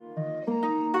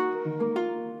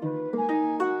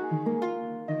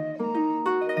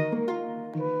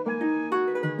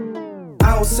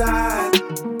outside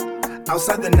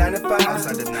the 9 to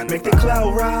 5, make the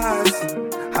cloud rise.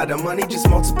 How the money just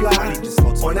multiply.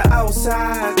 On the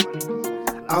outside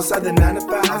the 9 to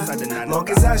 5, long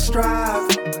as I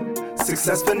strive,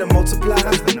 success finna multiply.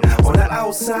 On the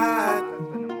outside.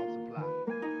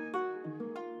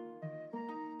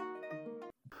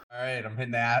 All right, I'm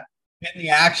hitting the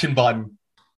action button.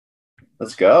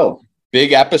 Let's go.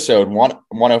 Big episode,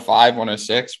 105,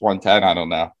 106, 110, I don't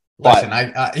know.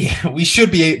 Listen, we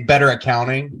should be better at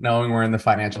counting, knowing we're in the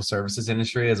financial services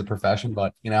industry as a profession,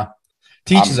 but,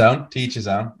 teach his own.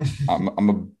 I'm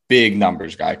a big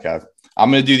numbers guy, Kev. I'm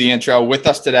going to do the intro. With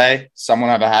us today, someone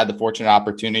I've had the fortunate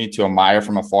opportunity to admire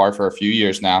from afar for a few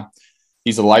years now.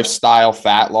 He's a lifestyle,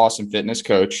 fat loss, and fitness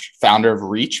coach, founder of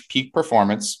Reach Peak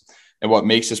Performance. And what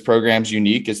makes his programs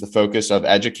unique is the focus of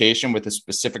education with a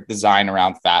specific design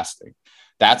around fasting.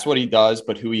 That's what he does,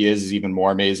 but who he is even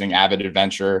more amazing. Avid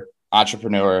adventurer,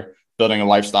 entrepreneur, building a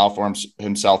lifestyle for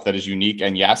himself that is unique.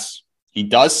 And yes, he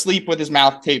does sleep with his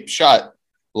mouth taped shut,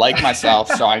 like myself.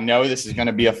 So I know this is going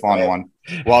to be a fun one.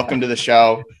 Welcome to the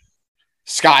show,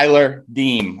 Skylar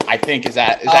Deem. I think is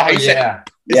that how you say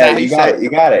it? Yeah, you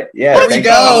got it. Yeah, let's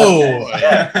go.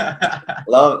 Yeah.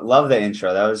 Love the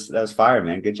intro. That was fire,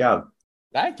 man. Good job.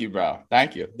 Thank you, bro.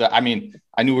 Thank you. I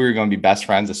knew we were going to be best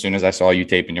friends as soon as I saw you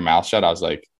taping your mouth shut. I was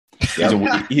like,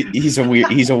 he's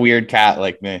a weird cat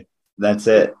like me. That's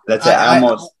it. I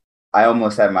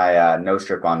almost had my nose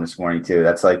strip on this morning too.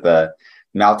 That's like the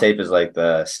mouth tape is like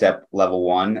the step level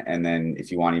 1, and then if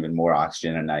you want even more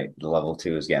oxygen at night, the level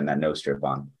 2 is getting that nose strip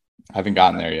on. I haven't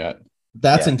gotten there yet.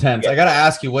 That's intense. I got to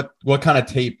ask you what kind of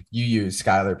tape you use,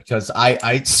 Skylar, because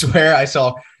I swear I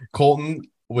saw Colton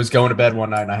was going to bed one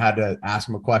night and I had to ask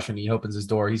him a question. He opens his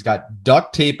door. He's got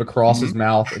duct tape across his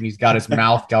mouth and he's got his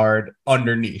mouth guard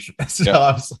underneath. So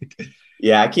I was like,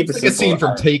 yeah, I keep it like a scene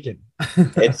from Taken.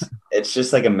 It's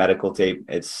just like a medical tape.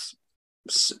 It's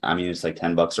like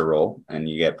 $10 a roll and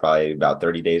you get probably about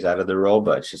 30 days out of the roll,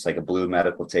 but it's just like a blue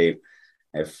medical tape.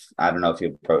 If I don't know if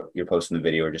you're posting the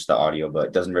video or just the audio, but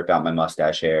it doesn't rip out my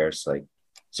mustache hair. It's like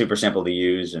super simple to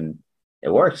use and it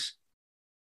works.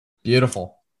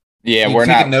 Beautiful. Yeah, we're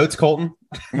taking notes, Colton.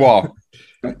 Well,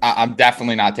 I'm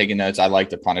definitely not taking notes. I like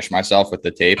to punish myself with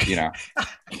the tape,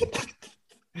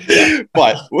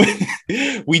 But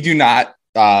we do not,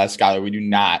 Skylar, we do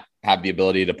not have the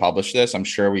ability to publish this. I'm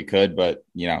sure we could, but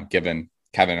given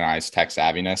Kevin and I's tech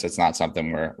savviness, it's not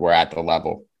something we're at the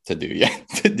level to do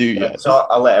yet. So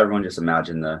I'll let everyone just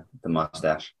imagine the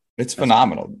mustache. It's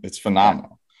phenomenal. It's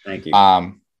phenomenal. Thank you.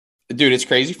 Dude, it's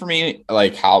crazy for me,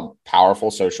 like how powerful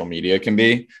social media can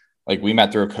be. Like we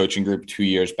met through a coaching group 2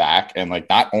 years back. And like,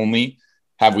 not only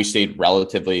have we stayed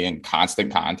relatively in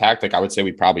constant contact, like I would say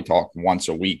we probably talk once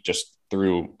a week just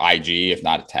through IG, if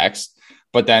not a text,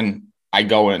 but then I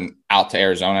go out to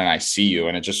Arizona and I see you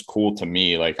and it's just cool to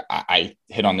me. Like I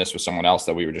hit on this with someone else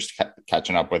that we were just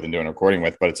catching up with and doing a recording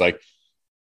with, but it's like,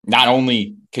 not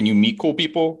only can you meet cool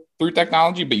people through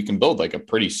technology, but you can build like a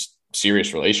pretty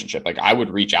serious relationship. Like I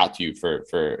would reach out to you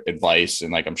for advice.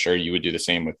 And like, I'm sure you would do the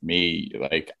same with me.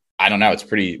 Like, I don't know. It's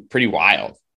pretty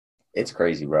wild. It's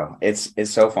crazy, bro. It's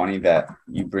so funny that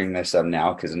you bring this up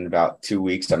now. Cause in about 2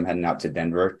 weeks, I'm heading out to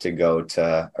Denver to go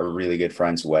to a really good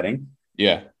friend's wedding.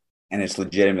 Yeah. And it's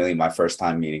legitimately my first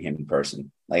time meeting him in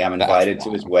person. Like I'm invited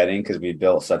to his wedding because we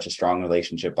built such a strong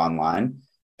relationship online,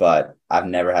 but I've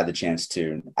never had the chance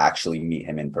to actually meet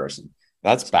him in person.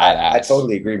 That's badass. I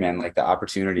totally agree, man. Like the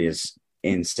opportunity is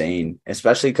insane,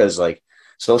 especially because like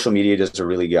social media does a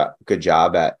really good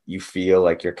job at you feel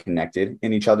like you're connected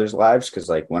in each other's lives. Cause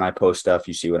like when I post stuff,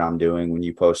 you see what I'm doing. When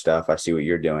you post stuff, I see what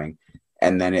you're doing.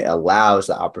 And then it allows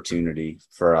the opportunity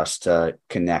for us to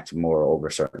connect more over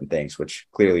certain things, which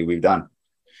clearly we've done.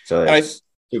 So it's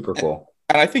super cool.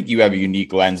 And I think you have a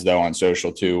unique lens though on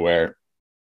social too, where,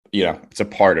 it's a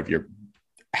part of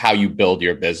how you build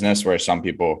your business, where some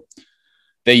people,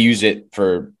 they use it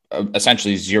for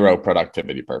essentially zero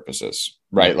productivity purposes,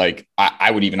 right? Like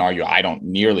I would even argue I don't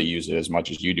nearly use it as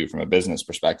much as you do from a business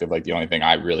perspective. Like the only thing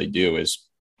I really do is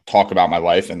talk about my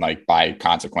life, and like by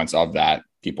consequence of that,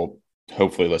 people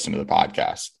hopefully listen to the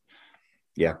podcast.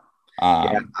 Yeah.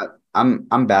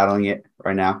 I'm battling it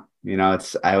right now.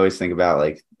 I always think about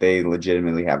like they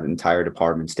legitimately have entire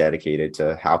departments dedicated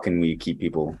to how can we keep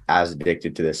people as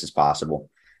addicted to this as possible.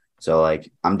 So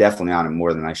like, I'm definitely on it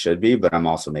more than I should be, but I'm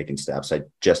also making steps. I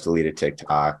just deleted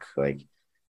TikTok. Like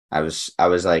I was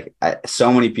like,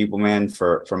 so many people, man,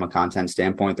 from a content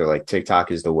standpoint, they're like, TikTok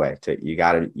is the way you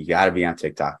gotta be on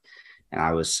TikTok. And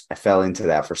I fell into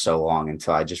that for so long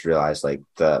until I just realized like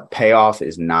the payoff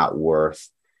is not worth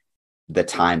the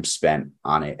time spent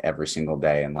on it every single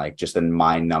day, and like just the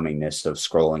mind numbingness of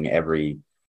scrolling every,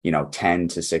 10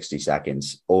 to 60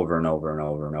 seconds over and over and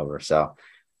over and over. So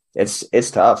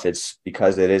it's tough. It's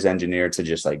because it is engineered to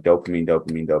just like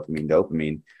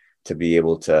dopamine to be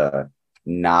able to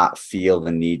not feel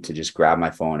the need to just grab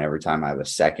my phone every time I have a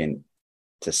second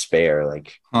to spare.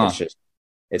 Like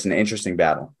it's an interesting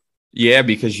battle. Yeah,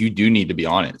 because you do need to be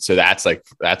on it. So that's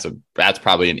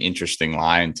probably an interesting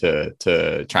line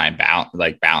to try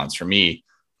and balance for me.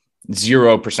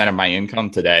 0% of my income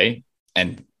today,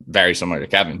 and very similar to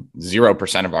Kevin,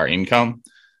 0% of our income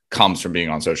comes from being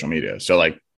on social media. So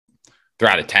like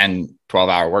throughout a 10,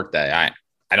 12-hour workday,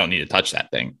 I don't need to touch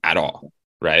that thing at all.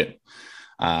 Right.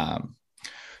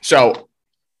 So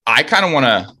I do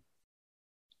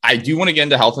want to get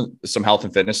into some health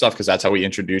and fitness stuff, because that's how we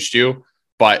introduced you.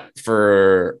 But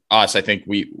for us, I think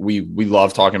we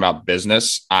love talking about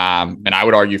business. And I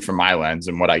would argue from my lens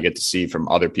and what I get to see from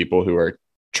other people who are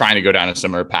trying to go down a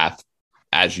similar path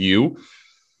as you're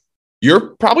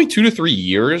probably 2 to 3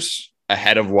 years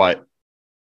ahead of what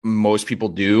most people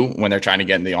do when they're trying to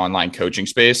get in the online coaching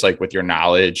space, like with your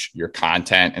knowledge, your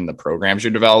content, and the programs you're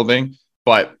developing.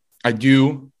 But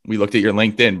we looked at your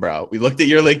LinkedIn, bro. We looked at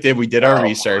your LinkedIn. We did our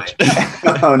research.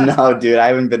 Oh no, dude. I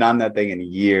haven't been on that thing in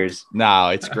years. No,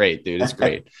 it's great, dude. It's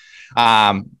great.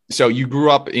 So you grew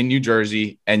up in New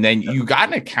Jersey, and then you got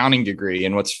an accounting degree.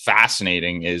 And what's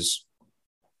fascinating is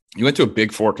you went to a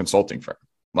Big Four consulting firm.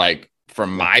 Like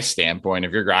from my standpoint,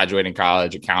 if you're graduating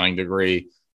college, accounting degree,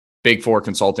 Big Four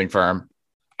consulting firm,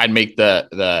 I'd make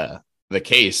the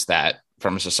case that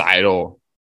from a societal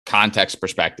context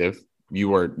perspective, you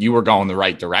were going the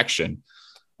right direction.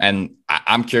 And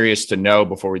I'm curious to know,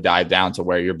 before we dive down to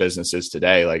where your business is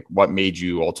today, like what made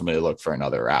you ultimately look for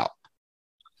another route?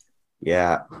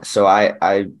 Yeah. So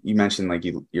you mentioned like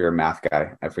you're a math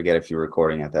guy. I forget if you're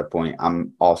recording at that point.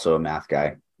 I'm also a math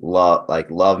guy.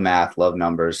 Love math, love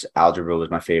numbers. Algebra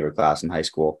was my favorite class in high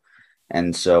school.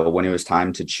 And so when it was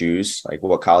time to choose, like,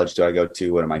 what college do I go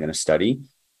to? What am I going to study?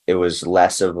 It was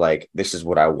less of like, this is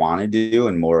what I want to do,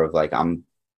 and more of like,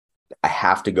 I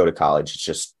have to go to college. It's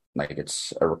just like,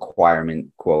 it's a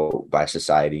requirement, quote, by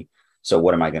society. So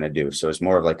what am I going to do? So it's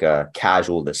more of like a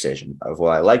casual decision of,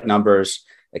 well, I like numbers.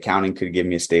 Accounting could give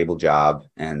me a stable job.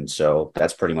 And so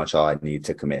that's pretty much all I need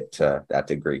to commit to that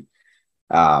degree.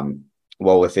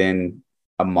 Well, within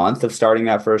a month of starting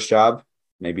that first job,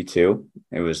 maybe 2,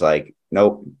 it was like,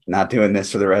 nope, not doing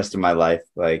this for the rest of my life.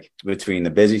 Like between the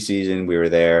busy season, we were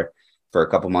there for a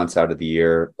couple months out of the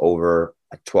year, over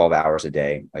like 12 hours a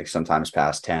day, like sometimes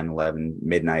past 10, 11,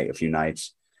 midnight, a few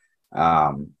nights.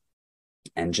 And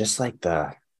just like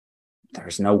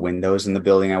there's no windows in the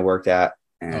building I worked at.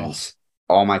 And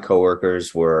all my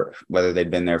coworkers were, whether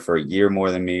they'd been there for a year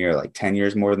more than me or like 10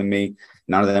 years more than me,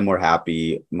 none of them were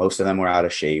happy. Most of them were out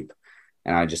of shape.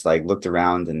 And I just like looked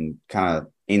around and kind of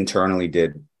internally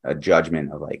did a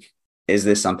judgment of like, is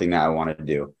this something that I want to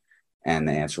do? And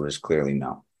the answer was clearly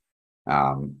no.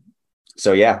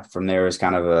 So yeah, from there was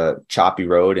kind of a choppy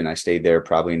road, and I stayed there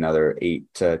probably another 8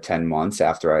 to 10 months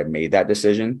after I made that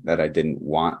decision that I didn't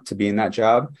want to be in that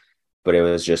job. But it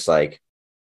was just like,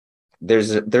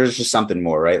 there's just something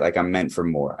more, right? Like I'm meant for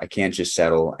more. I can't just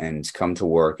settle and come to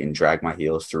work and drag my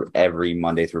heels through every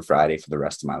Monday through Friday for the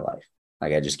rest of my life.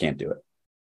 Like I just can't do it.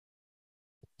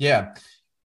 Yeah.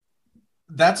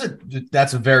 That's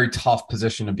a very tough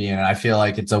position to be in. And I feel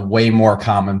like it's a way more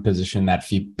common position that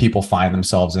people find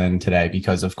themselves in today,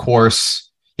 because of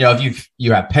course, if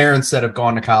you have parents that have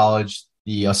gone to college,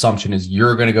 the assumption is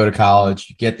you're going to go to college,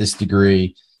 you get this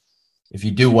degree. If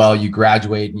you do well, you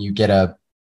graduate and you get a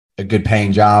good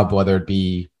paying job, whether it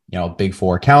be, Big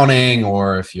Four accounting,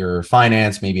 or if you're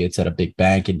finance, maybe it's at a big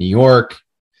bank in New York.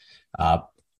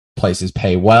 Places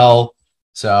pay well.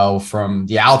 So from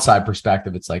the outside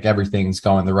perspective, it's like everything's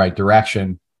going the right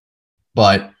direction.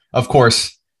 But of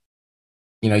course,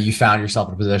 you found yourself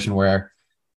in a position where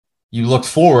you look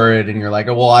forward and you're like,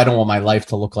 oh, well, I don't want my life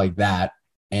to look like that.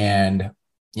 And,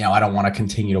 I don't want to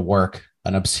continue to work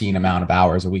an obscene amount of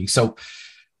hours a week. So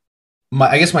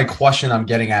I guess my question I'm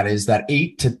getting at is that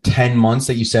 8 to 10 months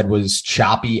that you said was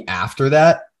choppy after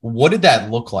that. What did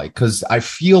that look like? Because I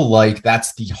feel like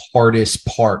that's the hardest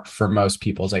part for most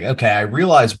people. It's like, okay, I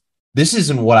realize this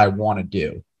isn't what I want to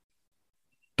do,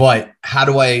 but how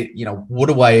do I, what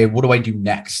do I do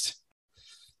next?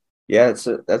 Yeah,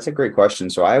 that's a great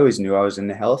question. So I always knew I was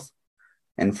into health.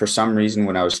 And for some reason,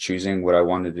 when I was choosing what I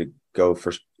wanted to go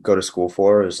to school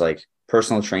for, it was like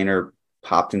personal trainer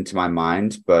popped into my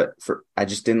mind, but I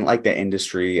just didn't like the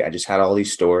industry. I just had all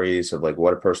these stories of like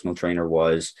what a personal trainer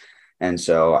was. And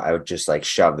so I would just like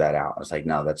shove that out. I was like,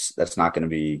 no, that's not going to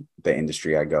be the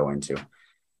industry I go into.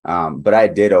 But I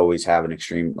did always have an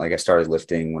extreme, like I started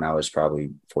lifting when I was probably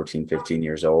 14, 15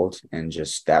 years old, and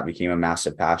just that became a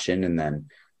massive passion. And then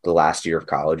the last year of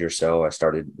college or so, I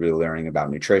started really learning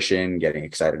about nutrition, getting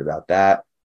excited about that.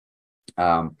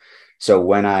 So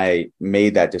when I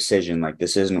made that decision, like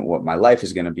this isn't what my life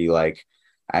is going to be like,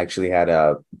 I actually had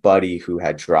a buddy who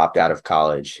had dropped out of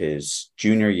college his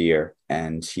junior year,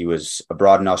 and he was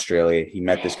abroad in Australia. He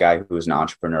met this guy who was an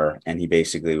entrepreneur, and he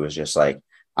basically was just like,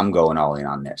 I'm going all in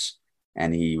on this.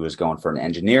 And he was going for an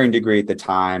engineering degree at the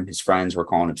time. His friends were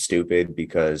calling him stupid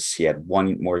because he had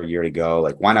one more year to go.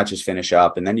 Like, why not just finish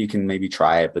up? And then you can maybe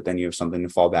try it, but then you have something to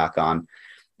fall back on.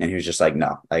 And he was just like,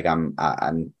 no, like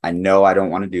I know I don't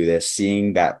want to do this.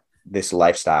 Seeing that this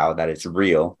lifestyle, that it's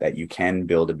real, that you can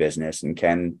build a business and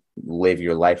can live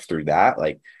your life through that.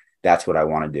 Like, that's what I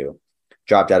want to do.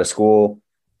 Dropped out of school.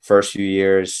 First few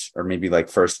years, or maybe like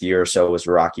first year or so, was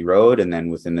a rocky road. And then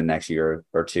within the next year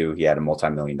or two, he had a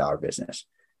multi-million-dollar business.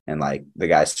 And like the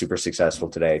guy's super successful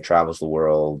today, travels the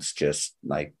world, just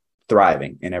like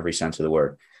thriving in every sense of the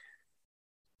word.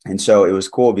 And so it was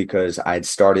cool because I'd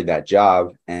started that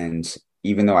job. And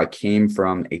even though I came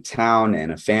from a town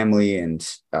and a family and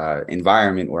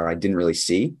environment where I didn't really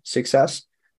see success,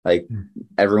 like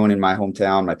everyone in my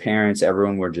hometown, my parents,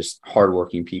 everyone were just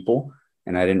hardworking people.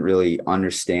 And I didn't really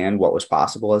understand what was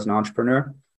possible as an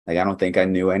entrepreneur. Like, I don't think I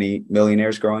knew any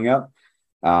millionaires growing up.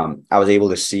 I was able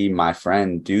to see my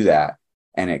friend do that.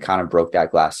 And it kind of broke that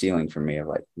glass ceiling for me of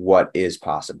like, what is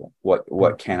possible?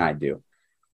 What can I do?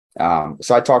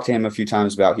 So I talked to him a few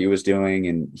times about what he was doing,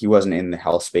 and he wasn't in the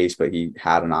health space, but he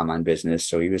had an online business.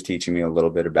 So he was teaching me a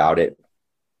little bit about it.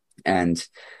 And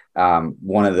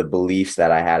one of the beliefs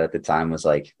that I had at the time was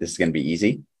like, this is going to be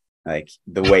easy. Like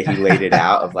the way he laid it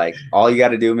out of like, all you got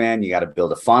to do, man, you got to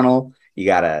build a funnel. You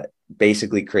got to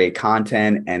basically create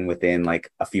content. And within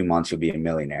like a few months, you'll be a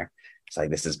millionaire. It's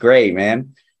like, this is great,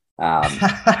 man.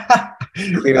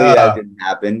 Clearly that didn't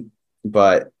happen.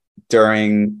 But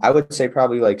during, I would say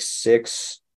probably like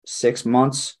six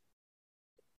months,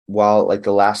 while like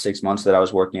the last 6 months that I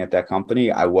was working at that company,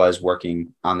 I was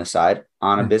working on the side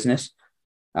on a business.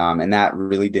 And that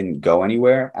really didn't go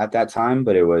anywhere at that time,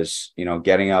 but it was, you know,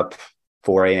 getting up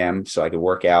 4 a.m. so I could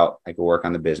work out, I could work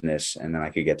on the business, and then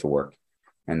I could get to work.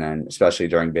 And then especially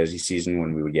during busy season,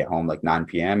 when we would get home like 9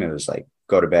 p.m., it was like,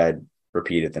 go to bed,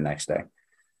 repeat it the next day.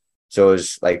 So it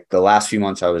was like the last few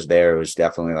months I was there, it was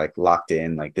definitely like locked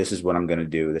in, like, this is what I'm going to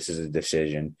do. This is a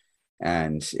decision.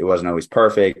 And it wasn't always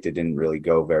perfect. It didn't really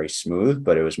go very smooth,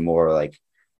 but it was more like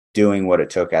doing what it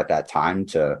took at that time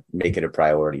to make it a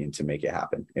priority and to make it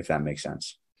happen, if that makes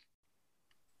sense.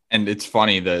 And it's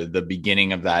funny, the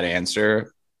beginning of that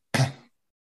answer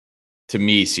to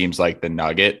me seems like the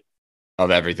nugget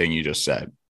of everything you just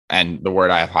said. And the word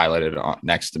I have highlighted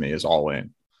next to me is all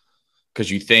in.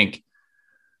 Because you think,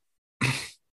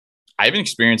 I even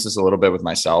experienced this a little bit with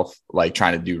myself, like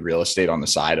trying to do real estate on the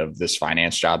side of this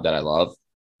finance job that I love.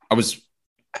 I was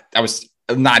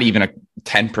not even a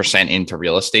 10% into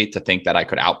real estate to think that I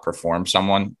could outperform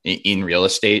someone in real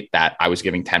estate that I was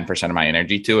giving 10% of my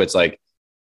energy to. It's like,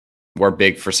 we're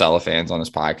big Frisella fans on this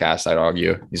podcast, I'd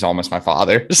argue. He's almost my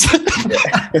father.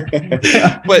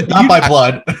 But not by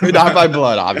blood. Not by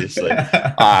blood, obviously.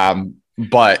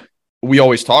 But we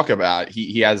always talk about,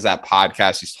 he has that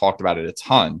podcast. He's talked about it a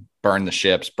ton. Burn the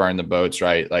ships, burn the boats,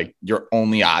 right? Like, your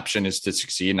only option is to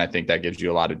succeed. And I think that gives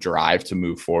you a lot of drive to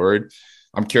move forward.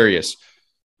 I'm curious,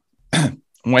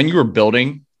 when you were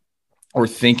building or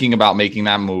thinking about making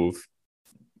that move,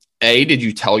 did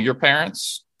you tell your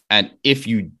parents? And if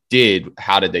you did,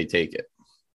 how did they take it?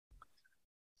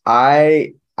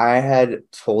 I had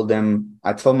told them,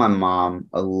 I told my mom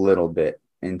a little bit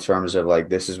in terms of like,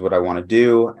 this is what I want to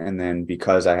do. And then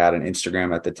because I had an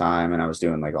Instagram at the time and I was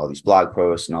doing like all these blog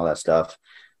posts and all that stuff,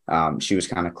 she was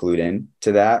kind of clued in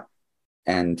to that.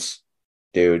 And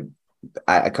dude,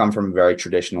 I come from a very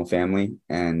traditional family,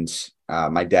 and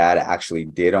my dad actually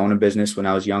did own a business when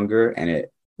I was younger, and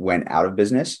it went out of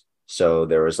business. So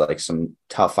there was like some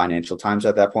tough financial times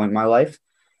at that point in my life.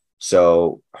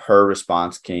 So her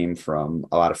response came from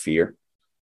a lot of fear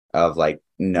of like,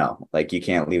 no, like, you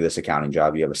can't leave this accounting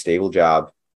job. You have a stable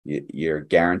job. You're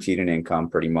guaranteed an income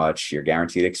pretty much. You're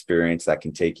guaranteed experience that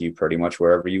can take you pretty much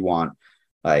wherever you want.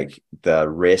 Like, the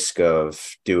risk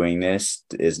of doing this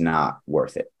is not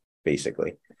worth it,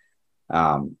 basically.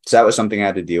 So that was something I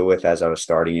had to deal with as I was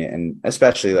starting it. And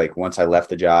especially like once I left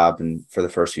the job, and for the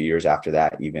first few years after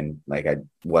that, even like I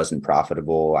wasn't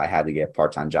profitable. I had to get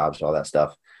part-time jobs, all that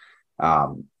stuff.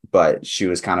 But she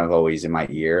was kind of always in my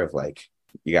ear of like,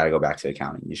 you got to go back to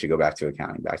accounting. You should go back to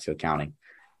accounting,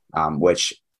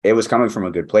 which it was coming from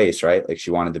a good place, right? Like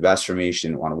she wanted the best for me. She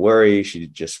didn't want to worry. She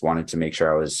just wanted to make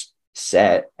sure I was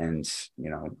set and,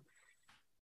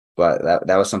 but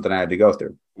that was something I had to go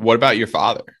through. What about your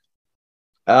father?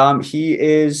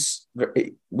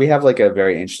 We have like a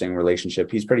very interesting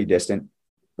relationship. He's pretty distant.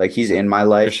 Like he's in my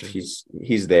life.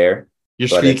 He's there. You're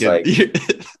speaking.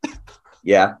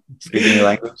 Yeah. Speaking your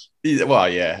language. Well,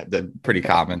 yeah, pretty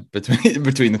common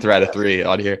between the thread of three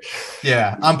on here.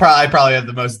 Yeah. I probably have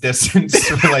the most distant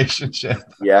relationship.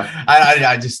 Yeah.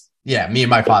 I just, me and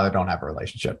my father don't have a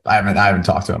relationship. I haven't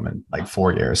talked to him in like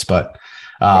 4 years, but,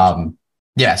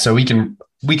 so we can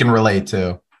relate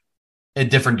to at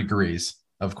different degrees,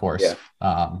 of course,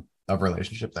 of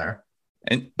relationship there.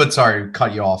 But sorry,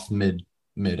 cut you off mid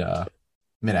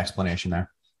explanation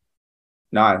there.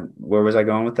 No, where was I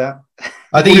going with that?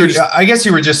 I guess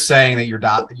you were just saying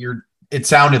that it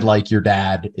sounded like your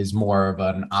dad is more of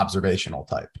an observational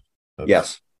type.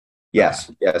 Yes.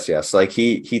 Like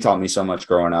he taught me so much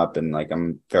growing up, and like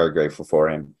I'm very grateful for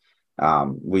him.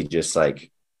 We just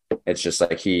like, it's just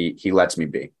like he lets me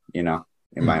be, in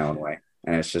my own way.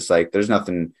 And it's just like, there's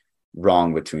nothing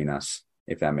wrong between us,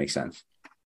 if that makes sense.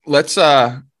 Let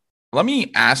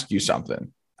me ask you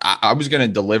something. I was going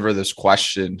to deliver this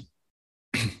question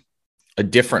a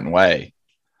different way,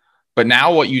 but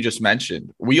now what you just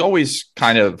mentioned, we always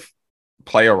kind of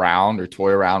play around or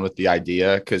toy around with the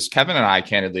idea, because Kevin and I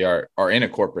candidly are in a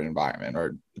corporate environment,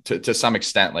 or to some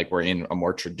extent, like we're in a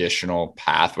more traditional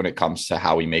path when it comes to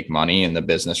how we make money and the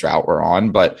business route we're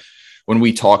on. But when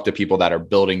we talk to people that are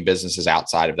building businesses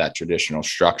outside of that traditional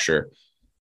structure,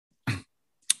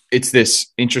 it's this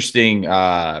interesting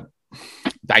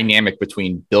dynamic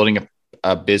between building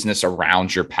a business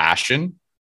around your passion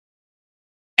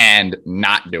and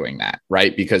not doing that,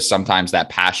 right? Because sometimes that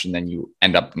passion, then you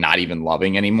end up not even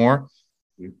loving anymore.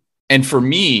 And for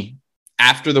me,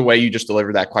 after the way you just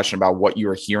delivered that question about what you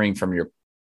were hearing from your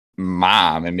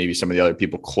mom and maybe some of the other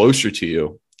people closer to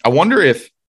you, I wonder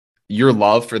if your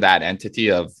love for that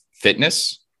entity of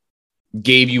fitness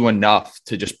gave you enough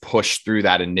to just push through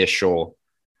that initial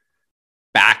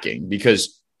backing.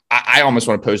 Because I almost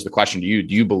want to pose the question to you.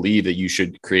 Do you believe that you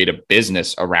should create a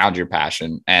business around your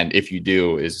passion? And if you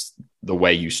do, is the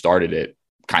way you started it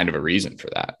kind of a reason for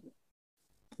that?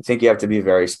 I think you have to be a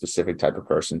very specific type of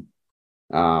person.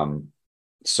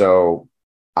 So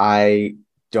I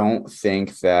don't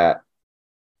think that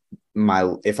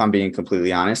if I'm being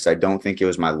completely honest, I don't think it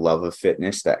was my love of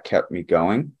fitness that kept me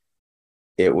going.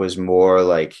 It was more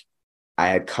like I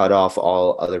had cut off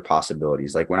all other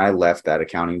possibilities. Like when I left that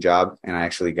accounting job, and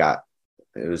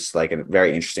it was like a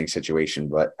very interesting situation,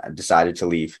 but I decided to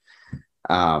leave.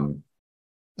 You're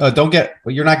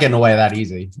not getting away that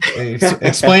easy.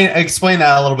 Explain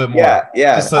that a little bit more.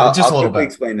 Yeah. Just a little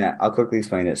bit. I'll quickly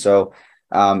explain it. So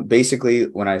basically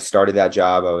when I started that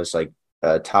job, I was like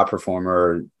a top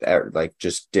performer, like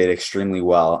just did extremely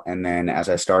well. And then as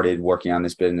I started working on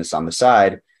this business on the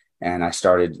side, and I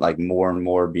started like more and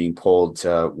more being pulled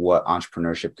to what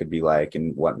entrepreneurship could be like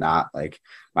and whatnot, like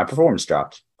my performance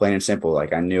dropped, plain and simple.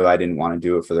 Like I knew I didn't want to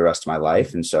do it for the rest of my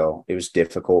life. And so it was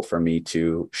difficult for me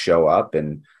to show up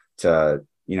and to,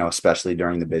 especially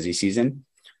during the busy season.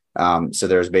 So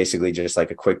there was basically just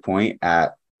like a quick point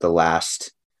at the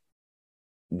last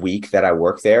week that I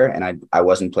worked there, and I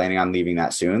wasn't planning on leaving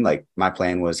that soon. Like my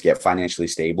plan was get financially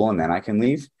stable and then I can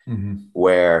leave.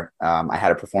 Where I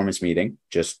had a performance meeting,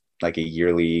 just like a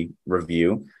yearly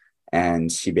review,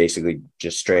 and she basically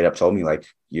just straight up told me, like,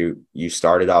 you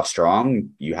started off strong,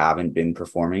 you haven't been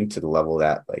performing to the level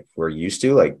that like we're used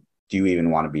to, like, do you even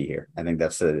want to be here? I think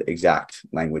that's the exact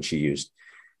language she used.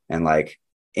 And like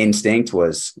instinct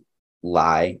was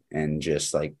lie, and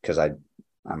just like, because I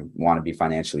want to be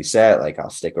financially set, like I'll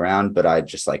stick around, but I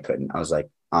just like couldn't. I was like,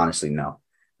 honestly, no.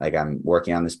 Like I'm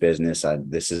working on this business.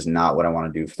 This is not what I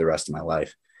want to do for the rest of my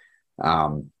life.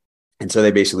 And so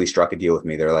they basically struck a deal with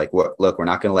me. They're like, look, we're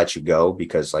not going to let you go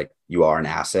because like you are an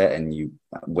asset, and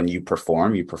when you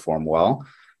perform well.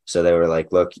 So they were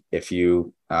like, look, if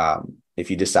you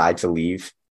decide to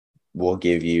leave, we'll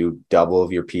give you double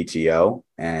of your PTO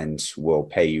and we'll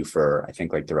pay you for, I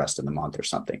think, like the rest of the month or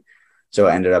something. So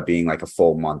it ended up being like a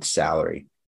full month's salary.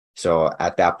 So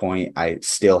at that point, I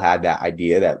still had that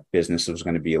idea that business was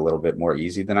going to be a little bit more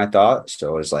easy than I thought. So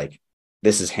it was like,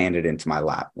 this is handed into my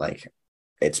lap. Like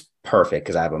it's perfect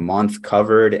because I have a month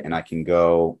covered and I can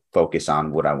go focus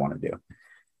on what I want to do.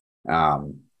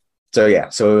 So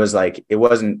it was like, it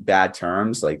wasn't bad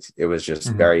terms. Like it was just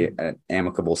very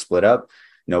amicable split up.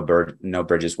 No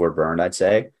bridges were burned, I'd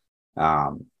say.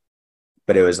 But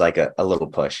it was like a little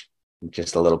push.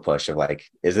 just a little push of like,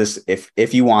 is this,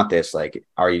 if you want this, like,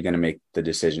 are you going to make the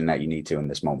decision that you need to in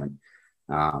this moment?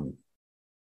 So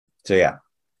yeah.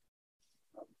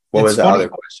 What was the other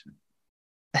question?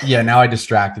 Yeah, now I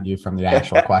distracted you from the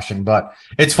actual question, but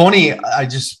it's funny. I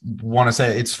just want to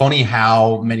say it's funny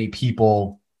how many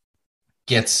people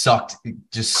get sucked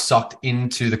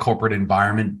into the corporate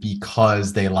environment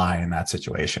because they lie in that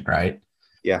situation, right?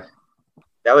 Yeah,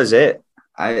 that was it.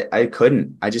 I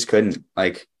just couldn't.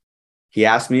 Like, he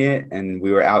asked me it, and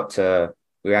we were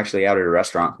actually out at a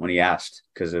restaurant when he asked,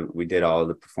 because we did all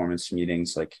the performance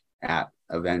meetings like at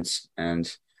events, and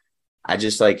I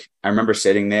remember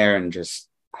sitting there and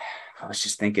I was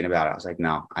just thinking about it. I was like,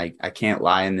 no, I can't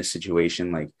lie in this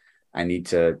situation. Like, I need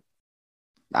to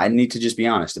just be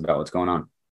honest about what's going on.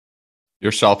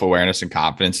 Your self-awareness and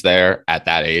confidence there at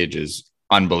that age is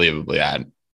unbelievably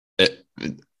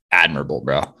admirable,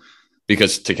 bro.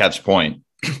 Because to Kev's point,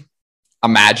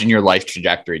 imagine your life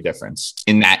trajectory difference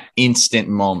in that instant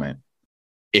moment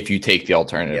if you take the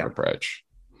alternative approach.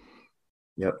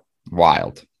 Yep.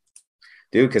 Wild.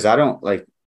 Dude, because I don't like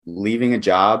leaving a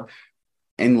job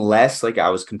unless like I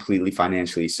was completely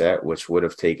financially set, which would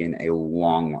have taken a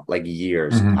long, like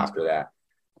years after that.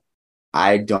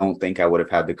 I don't think I would have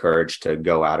had the courage to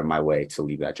go out of my way to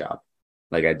leave that job.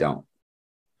 Like, I don't,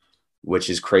 which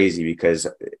is crazy because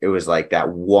it was like that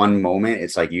one moment.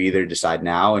 It's like you either decide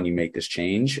now and you make this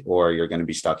change, or you're going to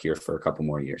be stuck here for a couple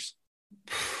more years.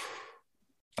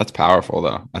 That's powerful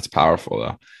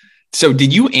though. So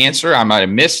did you answer? I might have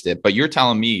missed it, but you're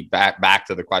telling me back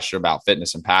to the question about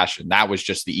fitness and passion. That was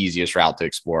just the easiest route to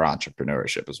explore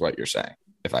entrepreneurship is what you're saying.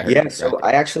 If I heard you so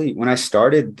I actually, when I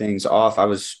started things off, I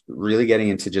was really getting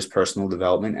into just personal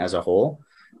development as a whole.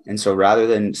 And so rather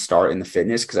than start in the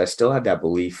fitness, because I still had that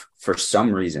belief for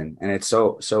some reason, and it's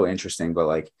so interesting, but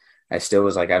like, I still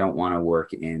was like, I don't want to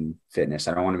work in fitness.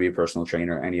 I don't want to be a personal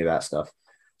trainer, any of that stuff.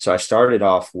 So I started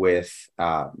off with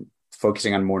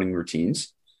focusing on morning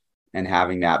routines and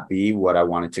having that be what I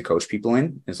wanted to coach people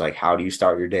in, is like, how do you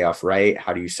start your day off right?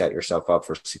 How do you set yourself up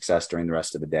for success during the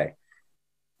rest of the day?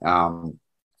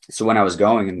 So when I was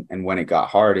going and when it got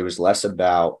hard, it was less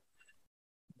about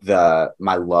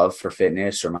my love for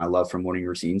fitness or my love for morning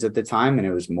routines at the time. And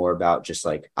it was more about just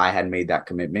like, I had made that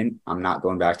commitment. I'm not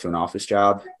going back to an office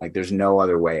job. Like, there's no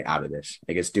other way out of this.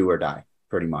 Like, it's do or die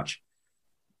pretty much.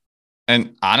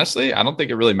 And honestly, I don't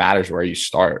think it really matters where you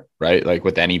start, right? Like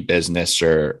with any business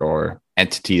or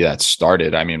entity that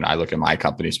started. I mean, I look at my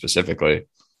company specifically,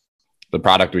 the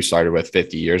product we started with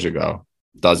 50 years ago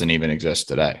doesn't even exist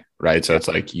today, right? So it's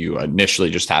like you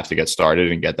initially just have to get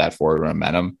started and get that forward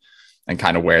momentum, and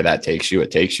kind of where that takes you,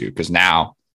 it takes you. Because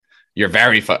now you're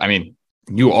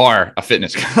you are a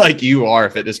fitness, like you are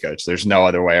a fitness coach. There's no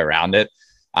other way around it.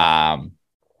 And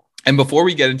before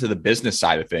we get into the business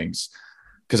side of things,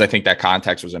 because I think that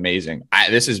context was amazing.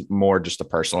 This is more just a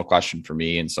personal question for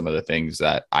me and some of the things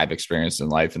that I've experienced in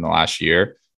life in the last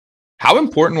year. How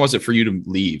important was it for you to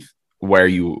leave where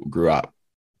you grew up?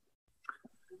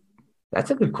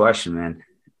 That's a good question, man.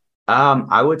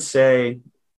 I would say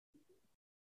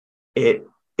it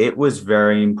was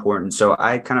very important. So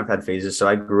I kind of had phases. So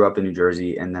I grew up in New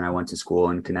Jersey, and then I went to school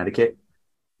in Connecticut.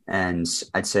 And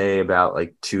I'd say about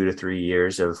like 2 to 3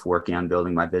 years of working on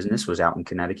building my business was out in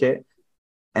Connecticut.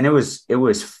 And it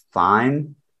was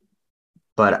fine.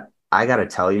 But I got to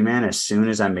tell you, man, as soon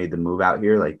as I made the move out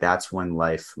here, like, that's when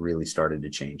life really started to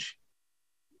change.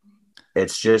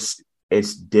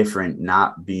 It's different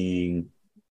not being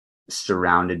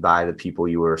surrounded by the people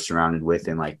you were surrounded with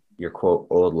in like your quote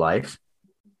old life.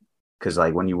 Cause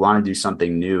like when you want to do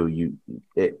something new,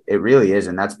 it really is.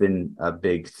 And that's been a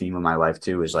big theme of my life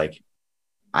too, is like,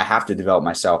 I have to develop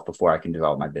myself before I can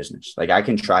develop my business. Like, I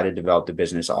can try to develop the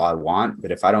business all I want,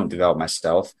 but if I don't develop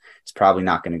myself, it's probably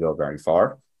not going to go very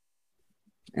far.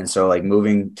 And so like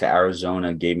moving to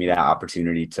Arizona gave me that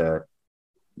opportunity to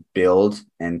build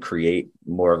and create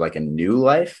more of like a new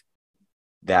life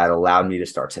that allowed me to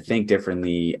start to think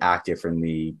differently, act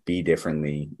differently, be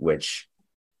differently, which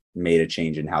made a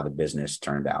change in how the business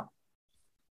turned out.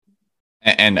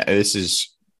 And this is,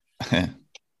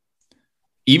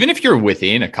 even if you're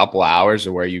within a couple hours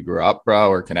of where you grew up, bro,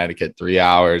 or Connecticut, 3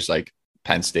 hours, like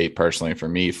Penn State, personally for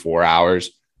me, 4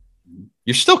 hours,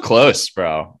 you're still close,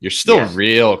 bro. You're still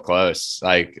real close.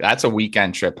 Like, that's a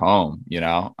weekend trip home, you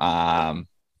know?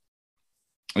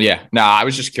 Yeah, no, I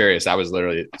was just curious. That was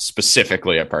literally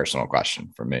specifically a personal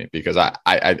question for me, because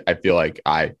I feel like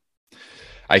I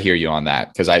hear you on that,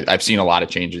 because I've seen a lot of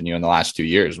change in you in the last 2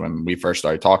 years. When we first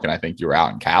started talking, I think you were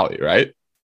out in Cali, right?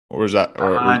 Or was that?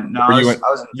 Or no,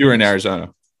 you were in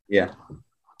Arizona. Yeah.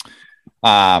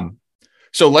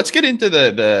 So let's get into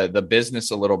the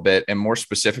business a little bit, and more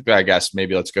specifically, I guess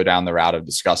maybe let's go down the route of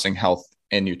discussing health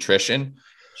and nutrition.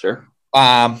 Sure.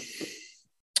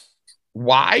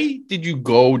 Why did you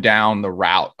go down the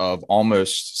route of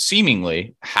almost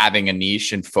seemingly having a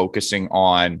niche and focusing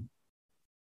on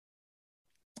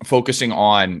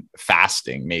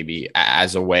fasting, maybe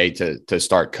as a way to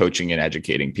start coaching and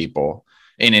educating people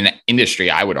in an industry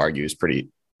I would argue is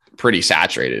pretty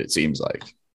saturated, it seems like?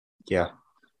 Yeah,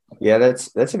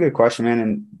 that's a good question, man.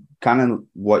 And kind of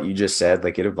what you just said,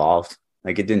 like it evolved.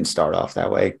 Like it didn't start off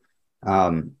that way.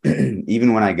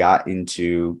 Even when I got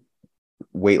into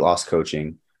weight loss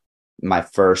coaching, my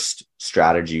first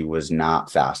strategy was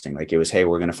not fasting. Like it was, hey,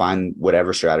 we're going to find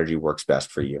whatever strategy works best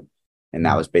for you. And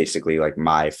that was basically like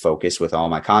my focus with all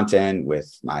my content,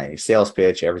 with my sales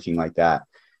pitch, everything like that.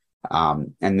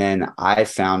 And then I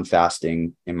found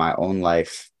fasting in my own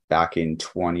life back in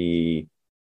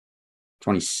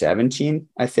 2017,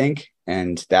 I think.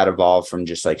 And that evolved from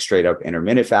just like straight up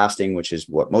intermittent fasting, which is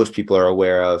what most people are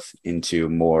aware of, into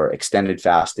more extended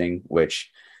fasting,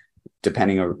 which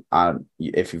depending on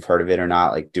if you've heard of it or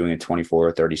not, like doing a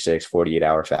 24, 36, 48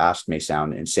 hour fast may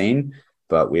sound insane,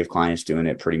 but we have clients doing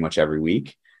it pretty much every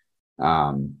week.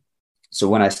 So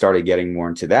when I started getting more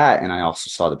into that, and I also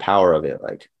saw the power of it,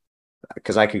 like,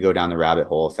 because I could go down the rabbit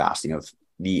hole of fasting, of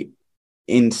the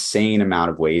insane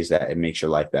amount of ways that it makes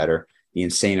your life better, the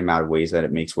insane amount of ways that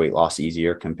it makes weight loss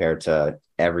easier compared to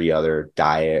every other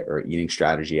diet or eating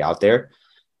strategy out there.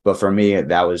 But for me,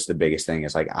 that was the biggest thing.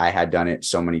 It's like I had done it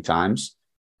so many times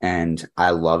and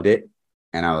I loved it.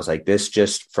 And I was like, this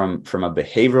just from a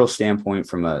behavioral standpoint,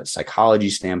 from a psychology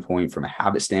standpoint, from a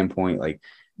habit standpoint, like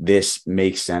this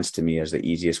makes sense to me as the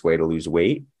easiest way to lose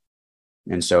weight.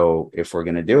 And so if we're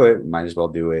going to do it, we might as well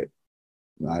do it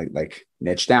like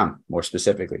niche down more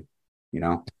specifically, you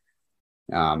know?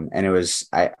 And it was,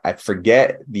 I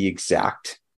forget the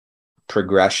exact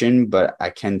progression, but I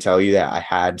can tell you that I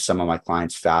had some of my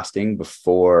clients fasting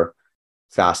before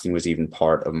fasting was even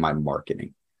part of my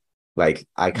marketing. Like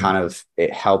I kind of,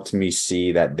 it helped me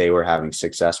see that they were having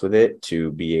success with it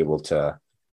to be able to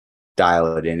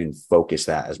dial it in and focus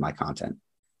that as my content.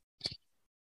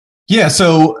 Yeah.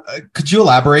 So could you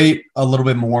elaborate a little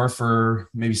bit more for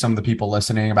maybe some of the people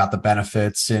listening about the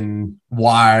benefits and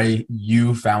why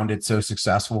you found it so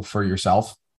successful for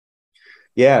yourself?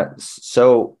 Yeah.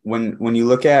 So when you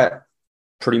look at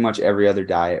pretty much every other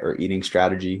diet or eating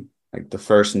strategy, like the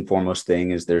first and foremost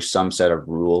thing is there's some set of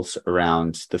rules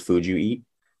around the food you eat.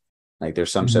 Like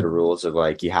there's some set of rules of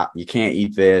like, you can't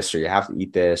eat this or you have to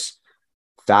eat this.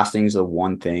 Fasting is the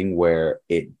one thing where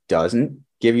it doesn't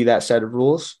give you that set of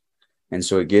rules. And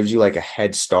so it gives you like a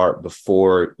head start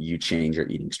before you change your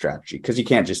eating strategy, because you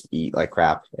can't just eat like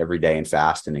crap every day and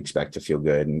fast and expect to feel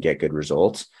good and get good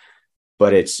results.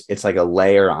 But it's like a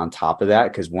layer on top of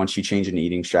that, because once you change an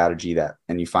eating strategy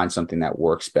and you find something that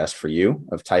works best for you,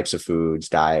 of types of foods,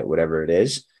 diet, whatever it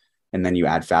is, and then you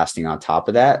add fasting on top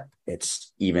of that,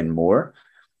 it's even more.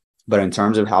 But in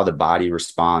terms of how the body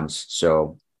responds,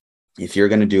 so if you're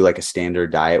going to do like a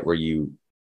standard diet where you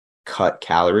cut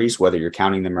calories, whether you're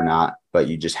counting them or not, but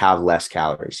you just have less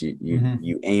calories,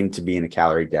 you aim to be in a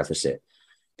calorie deficit.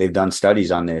 They've done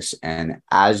studies on this, and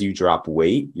as you drop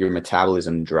weight, your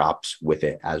metabolism drops with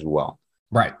it as well.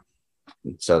 Right.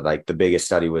 So like the biggest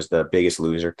study was the Biggest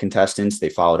Loser contestants. They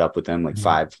followed up with them like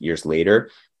 5 years later.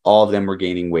 All of them were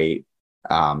gaining weight.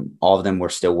 All of them were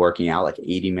still working out like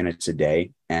 80 minutes a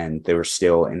day, and they were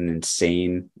still in an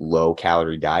insane low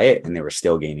calorie diet, and they were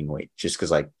still gaining weight just because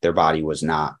like their body was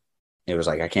not, it was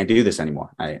like, I can't do this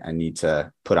anymore. I need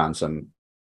to put on some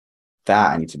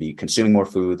fat. I need to be consuming more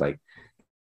food. Like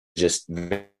just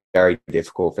very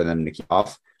difficult for them to keep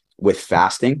off. With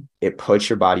fasting, it puts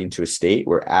your body into a state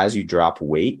where as you drop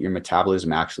weight, your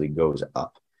metabolism actually goes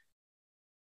up.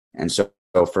 And so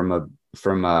from a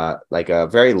like a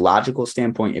very logical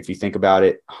standpoint, if you think about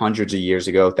it, hundreds of years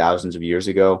ago, thousands of years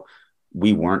ago,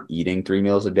 we weren't eating 3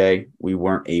 meals a day. We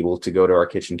weren't able to go to our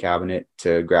kitchen cabinet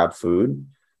to grab food.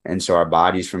 And so our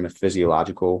bodies from a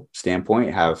physiological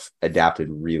standpoint have adapted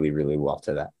really, really well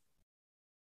to that.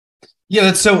 Yeah,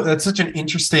 that's such an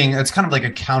interesting, it's kind of like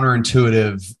a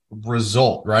counterintuitive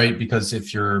result, right? Because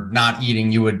if you're not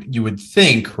eating, you would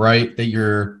think, right, that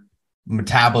your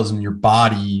metabolism, your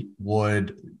body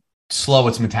would slow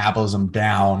its metabolism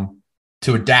down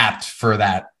to adapt for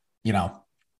that,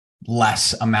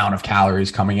 less amount of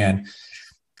calories coming in.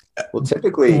 Well,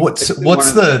 typically, I was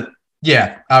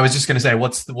just going to say,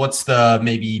 what's the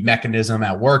maybe mechanism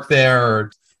at work there?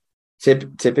 Or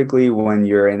typically when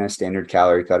you're in a standard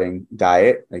calorie cutting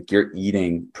diet, like you're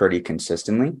eating pretty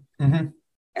consistently.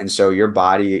 And so your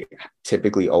body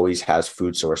typically always has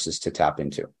food sources to tap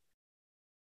into.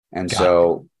 And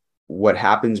so what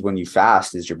happens when you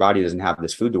fast is your body doesn't have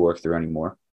this food to work through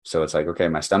anymore. So it's like, okay,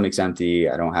 my stomach's empty.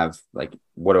 I don't have, like,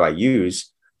 what do I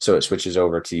use? So it switches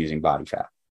over to using body fat,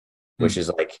 which is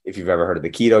like, if you've ever heard of the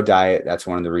keto diet, that's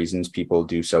one of the reasons people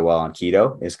do so well on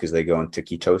keto, is because they go into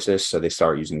ketosis. So they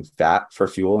start using fat for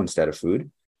fuel instead of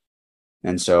food.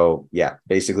 And so, yeah,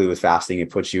 basically with fasting, it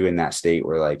puts you in that state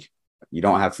where, like, you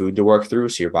don't have food to work through.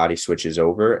 So your body switches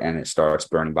over and it starts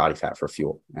burning body fat for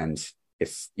fuel. And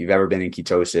if you've ever been in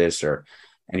ketosis, or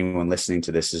anyone listening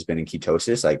to this has been in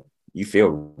ketosis, like, you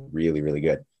feel really, really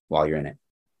good while you're in it.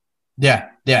 Yeah.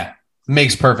 Yeah.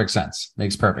 Makes perfect sense.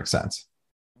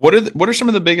 What are some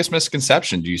of the biggest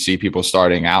misconceptions you see people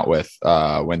starting out with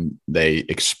when they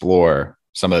explore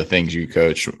some of the things you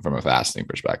coach from a fasting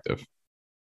perspective?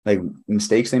 Like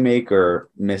mistakes they make, or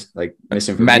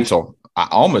misinformation?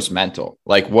 Almost mental.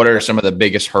 Like, what are some of the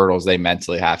biggest hurdles they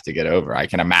mentally have to get over? I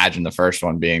can imagine the first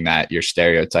one being that your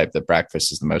stereotype that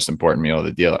breakfast is the most important meal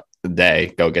of the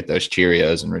day. Go get those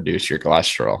Cheerios and reduce your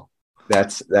cholesterol.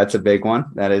 That's a big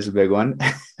one. That is a big one.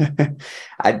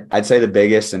 I'd say the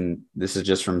biggest, and this is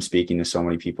just from speaking to so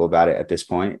many people about it at this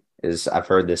point, is I've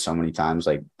heard this so many times.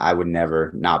 Like, I would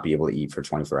never not be able to eat for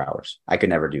 24 hours. I could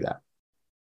never do that.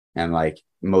 And like,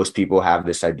 most people have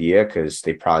this idea because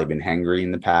they've probably been hangry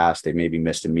in the past. They maybe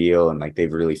missed a meal and, like,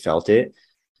 they've really felt it,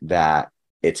 that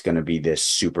it's going to be this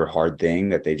super hard thing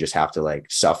that they just have to, like,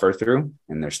 suffer through,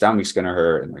 and their stomach's going to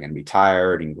hurt and they're going to be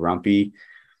tired and grumpy,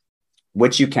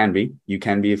 which you can be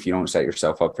if you don't set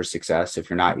yourself up for success, if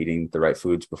you're not eating the right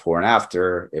foods before and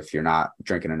after, if you're not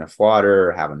drinking enough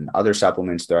water, having other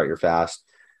supplements throughout your fast.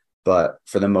 But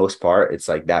for the most part, it's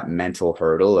like that mental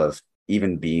hurdle of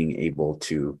even being able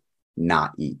to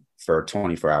not eat for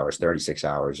 24 hours, 36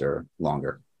 hours or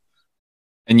longer.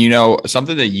 And,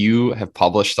 something that you have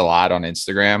published a lot on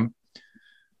Instagram,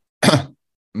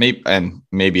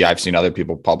 maybe I've seen other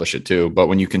people publish it too, but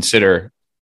when you consider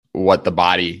what the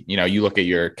body, you look at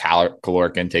your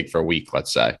caloric intake for a week,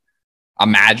 let's say,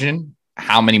 imagine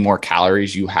how many more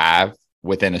calories you have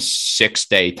within a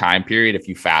 6-day time period if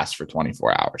you fast for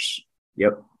 24 hours.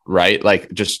 Yep. Right?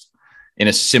 Like, just in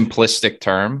a simplistic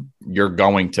term, you're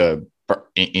going to,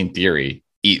 in theory,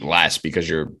 eat less because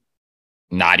you're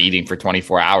not eating for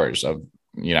 24 hours of,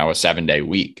 a 7-day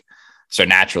week. So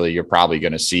naturally, you're probably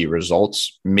going to see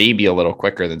results maybe a little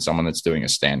quicker than someone that's doing a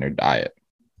standard diet.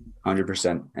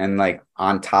 100%. And like,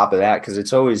 on top of that, because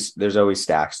there's always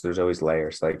stacks, there's always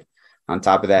layers. Like, on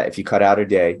top of that, if you cut out a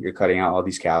day, you're cutting out all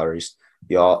these calories.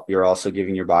 You're also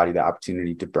giving your body the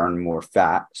opportunity to burn more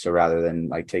fat. So rather than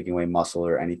like taking away muscle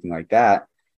or anything like that,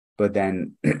 but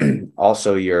then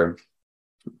also you're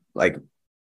like,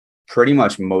 pretty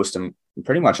much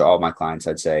all of my clients,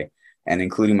 I'd say, and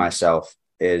including myself,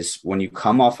 is when you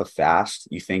come off a fast,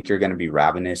 you think you're going to be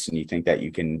ravenous and you think that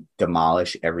you can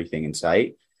demolish everything in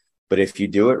sight. But if you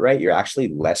do it right, you're actually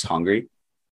less hungry.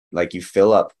 Like, you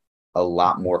fill up a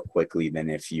lot more quickly than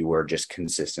if you were just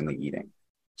consistently eating.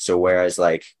 So whereas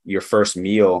like your first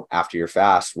meal after your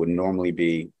fast would normally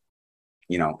be,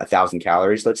 1,000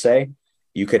 calories, let's say,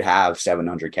 you could have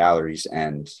 700 calories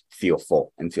and feel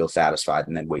full and feel satisfied,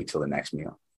 and then wait till the next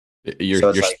meal.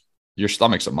 Your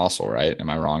stomach's a muscle, right? Am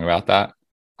I wrong about that?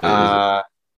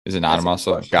 Is it not a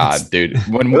muscle? God, dude. It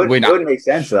would make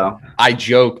sense, though. I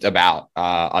joked about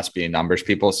us being numbers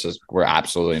people, so we're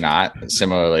absolutely not.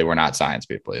 Similarly, we're not science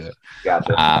people either.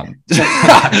 Gotcha.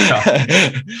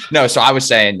 No, so I was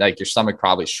saying, like, your stomach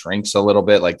probably shrinks a little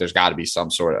bit. Like, there's got to be some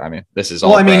sort of. I mean, this is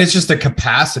all. Well, I mean, it's just a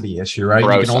capacity issue, right?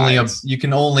 You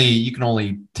can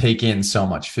only take in so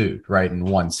much food, right, in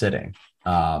one sitting.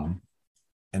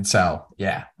 And so,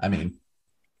 yeah, I mean,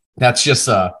 that's just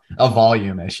a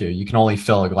volume issue. You can only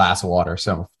fill a glass of water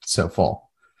so full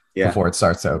before it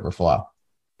starts to overflow.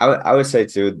 I would say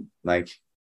too, like,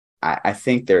 I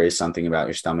think there is something about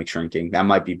your stomach shrinking. That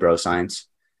might be bro science,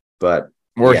 but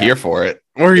we're here for it.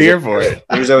 We're here for it.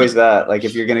 There's always that. Like,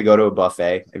 if you're going to go to a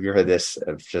buffet, have you heard this?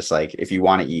 Of just like, if you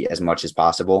want to eat as much as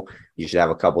possible, you should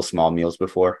have a couple small meals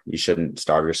before. You shouldn't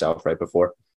starve yourself right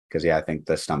before. Because I think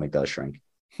the stomach does shrink.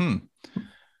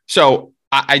 So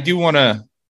I do want to.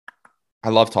 I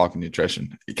love talking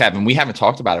nutrition. Kevin, we haven't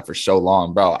talked about it for so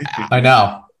long, bro. I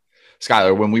know.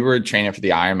 Skylar, when we were training for the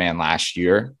Ironman last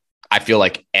year, I feel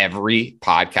like every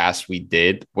podcast we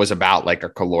did was about like a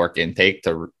caloric intake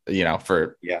to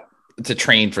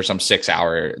train for some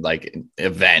 6-hour like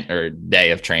event or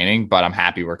day of training. But I'm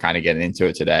happy we're kind of getting into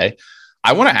it today.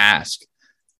 I want to ask,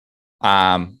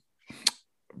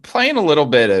 playing a little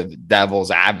bit of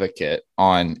devil's advocate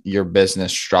on your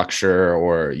business structure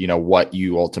or, what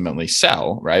you ultimately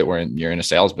sell, right? You're in a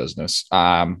sales business.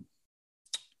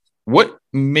 What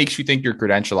makes you think you're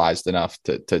credentialized enough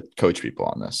to coach people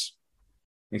on this?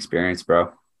 Experience,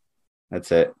 bro.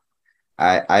 That's it.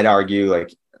 I'd argue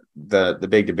like the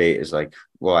big debate is like,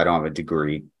 well, I don't have a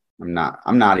degree. I'm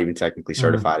not even technically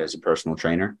certified as a personal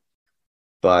trainer.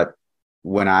 But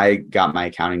when I got my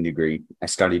accounting degree, I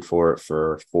studied for it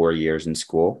for 4 years in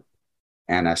school.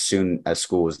 And as soon as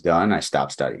school was done, I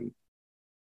stopped studying.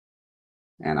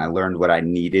 And I learned what I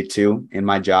needed to in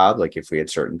my job, like if we had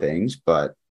certain things,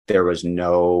 but there was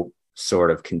no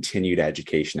sort of continued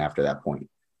education after that point.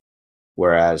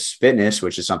 Whereas fitness,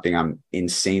 which is something I'm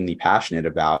insanely passionate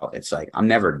about, it's like I'm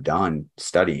never done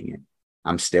studying it.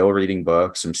 I'm still reading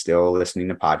books. I'm still listening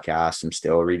to podcasts. I'm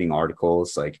still reading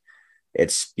articles. Like,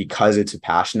 it's because it's a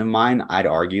passion of mine. I'd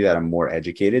argue that I'm more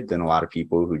educated than a lot of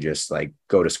people who just like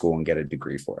go to school and get a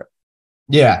degree for it.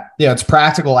 Yeah. It's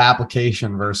practical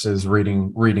application versus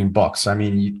reading books. I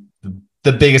mean,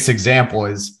 the biggest example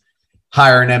is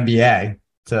hire an MBA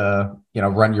to,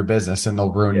 run your business and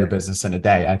they'll ruin your business in a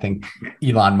day. I think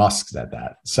Elon Musk said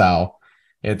that. So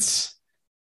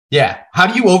how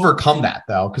do you overcome that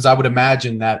though? Because I would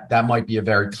imagine that might be a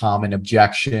very common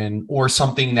objection or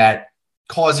something that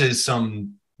causes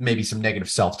maybe some negative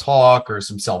self-talk or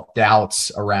some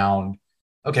self-doubts around,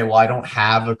 okay, well, I don't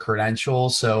have a credential.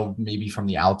 So maybe from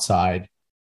the outside,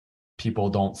 people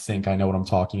don't think I know what I'm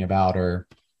talking about or,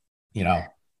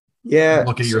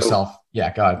 look at yourself.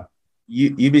 Yeah, go ahead.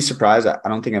 You'd be surprised. I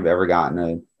don't think I've ever gotten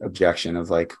an objection of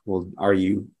like, well, are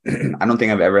you, I don't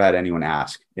think I've ever had anyone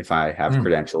ask if I have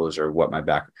credentials or what my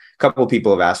background. A couple of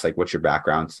people have asked like, what's your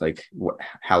background? Like,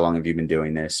 how long have you been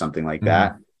doing this? Something like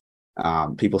that.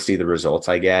 People see the results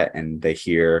I get and they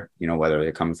hear, whether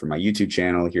they're coming from my YouTube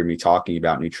channel, hear me talking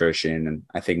about nutrition. And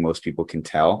I think most people can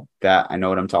tell that I know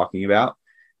what I'm talking about.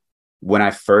 When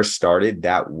I first started,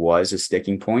 that was a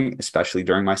sticking point, especially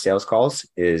during my sales calls,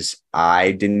 is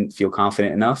I didn't feel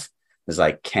confident enough. It was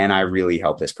like, can I really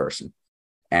help this person?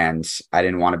 And I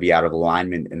didn't want to be out of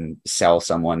alignment and sell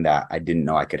someone that I didn't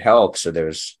know I could help. So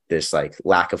there's this like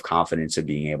lack of confidence of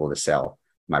being able to sell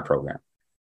my program.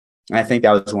 And I think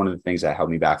that was one of the things that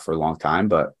held me back for a long time,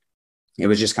 but it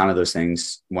was just kind of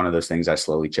one of those things I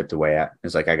slowly chipped away at.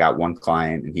 It's like, I got one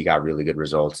client and he got really good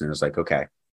results and it was like, okay,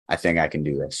 I think I can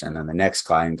do this. And then the next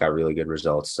client got really good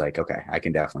results. It's like, okay, I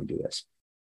can definitely do this.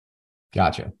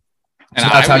 Gotcha. And so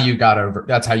that's how you got over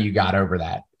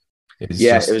that.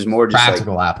 It was more just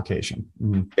practical application.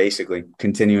 Basically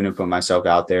continuing to put myself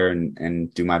out there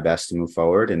and do my best to move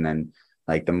forward. And then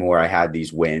like the more I had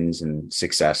these wins and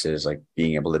successes, like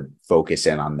being able to focus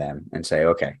in on them and say,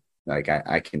 okay, like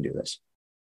I can do this.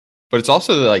 But it's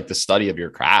also like the study of your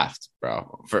craft,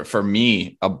 bro. For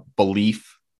me, a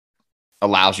belief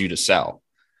allows you to sell.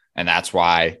 And that's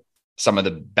why some of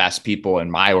the best people in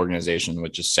my organization,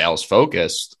 which is sales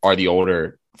focused, are the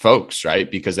older folks, right?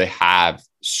 Because they have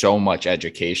so much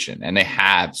education and they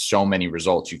have so many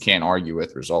results. You can't argue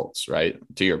with results, right?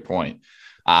 To your point.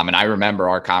 And I remember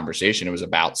our conversation, it was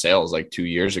about sales like 2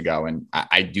 years ago. And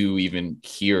I do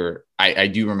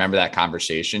remember that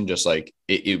conversation, just like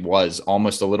it was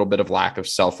almost a little bit of lack of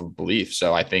self-belief.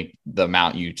 So I think the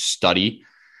amount you study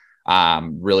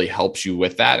really helps you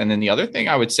with that. And then the other thing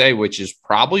I would say, which is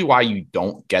probably why you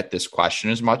don't get this question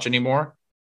as much anymore,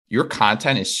 your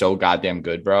content is so goddamn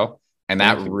good, bro. And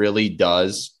that really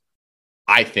does,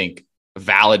 I think,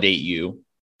 validate you.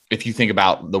 If you think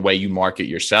about the way you market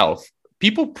yourself,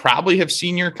 people probably have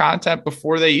seen your content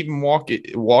before they even walk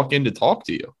in to talk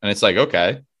to you. And it's like,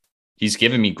 okay, he's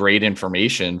given me great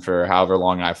information for however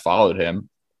long I've followed him.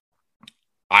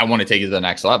 I want to take it to the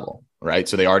next level, right?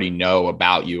 So they already know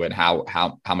about you and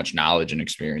how much knowledge and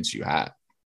experience you have.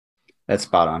 That's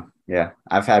spot on. Yeah.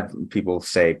 I've had people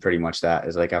say pretty much that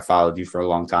is like, I followed you for a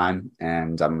long time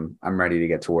and I'm ready to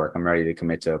get to work. I'm ready to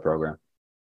commit to a program.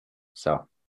 So.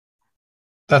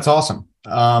 That's awesome.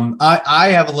 I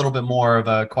have a little bit more of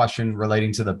a question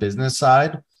relating to the business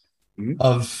side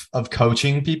of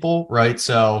coaching people, right?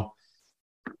 So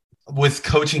with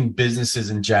coaching businesses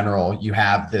in general, you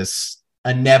have this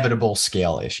inevitable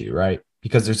scale issue, right?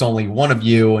 Because there's only one of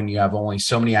you and you have only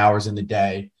so many hours in the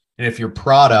day. And if your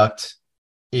product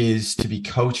is to be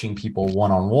coaching people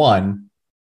one-on-one,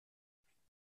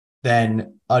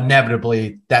 then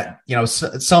inevitably that,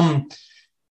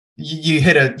 you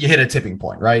hit a tipping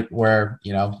point, right? Where,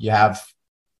 you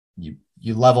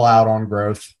level out on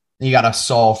growth and you got to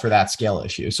solve for that scale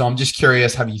issue. So I'm just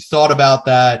curious, have you thought about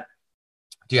that?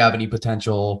 Do you have any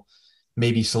potential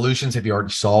maybe solutions? Have you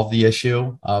already solved the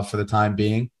issue for the time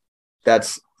being?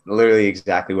 That's literally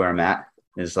exactly where I'm at.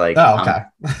 Is like, Oh, okay.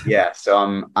 Yeah. So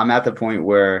I'm at the point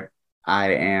where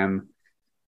I am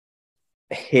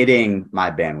hitting my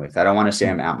bandwidth. I don't want to say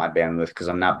I'm at my bandwidth because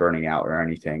I'm not burning out or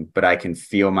anything, but I can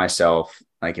feel myself,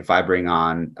 like if I bring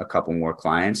on a couple more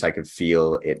clients, I could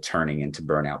feel it turning into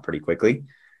burnout pretty quickly.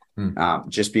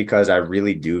 Just because I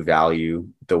really do value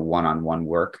the one-on-one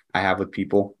work I have with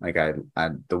people. Like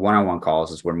the one-on-one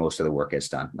calls is where most of the work gets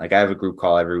done. Like I have a group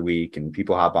call every week and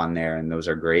people hop on there and those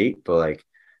are great, but like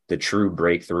the true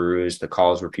breakthroughs, the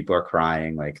calls where people are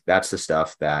crying, like that's the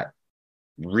stuff that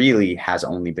really has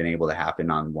only been able to happen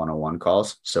on one-on-one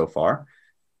calls so far.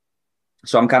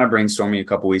 So I'm kind of brainstorming a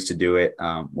couple ways to do it.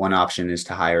 One option is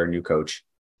to hire a new coach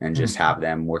and just have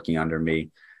them working under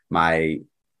me. My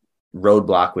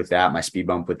roadblock with that, my speed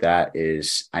bump with that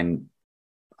is I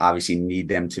obviously need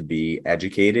them to be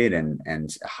educated and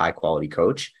a high quality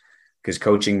coach, because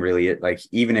coaching really, like,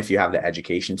 even if you have the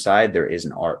education side, there is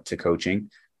an art to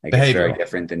coaching. Like it's very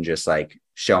different than just like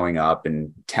showing up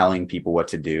and telling people what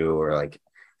to do, or like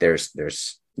there's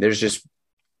just,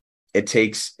 it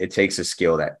takes a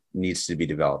skill that needs to be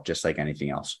developed just like anything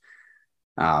else.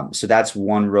 So that's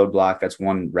one roadblock. That's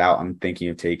one route I'm thinking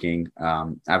of taking.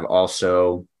 I've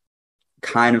also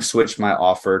kind of switched my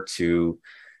offer to,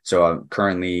 so I'm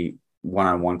currently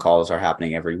one-on-one calls are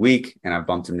happening every week, and I've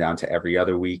bumped them down to every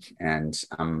other week. And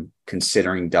I'm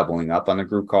considering doubling up on the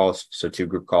group calls. So 2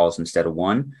 group calls instead of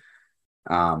 1.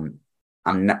 I'm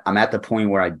at the point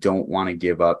where I don't want to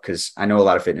give up, because I know a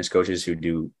lot of fitness coaches who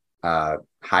do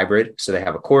hybrid. So they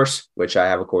have a course, which I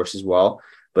have a course as well.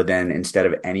 But then instead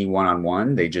of any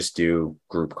one-on-one, they just do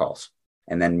group calls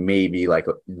and then maybe like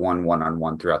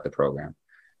one-on-one throughout the program.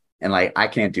 And like, I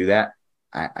can't do that.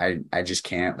 I just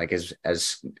can't. Like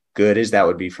as good as that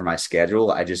would be for my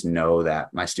schedule, I just know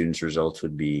that my students' results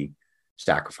would be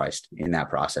sacrificed in that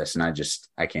process. And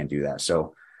I can't do that.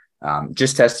 So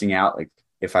just testing out, like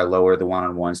if I lower the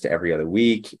one-on-ones to every other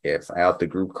week, if I up the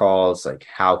group calls, like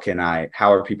how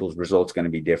are people's results going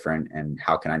to be different, and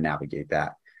how can I navigate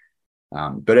that?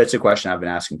 But it's a question I've been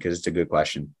asking, because it's a good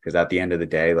question, because at the end of the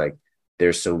day, like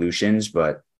there's solutions,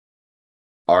 but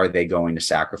are they going to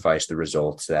sacrifice the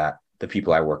results that the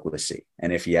people I work with see?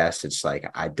 And if yes, it's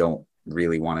like, I don't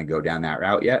really want to go down that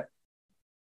route yet.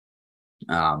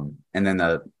 And then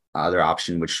the other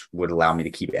option, which would allow me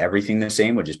to keep everything the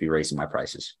same, would just be raising my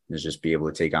prices. Is just be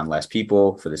able to take on less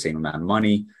people for the same amount of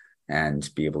money and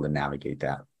be able to navigate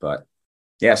that. But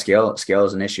yeah, scale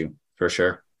is an issue for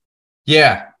sure.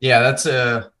 Yeah. That's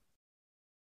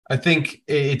I think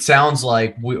it sounds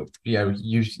like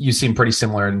you seem pretty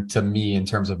similar to me in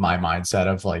terms of my mindset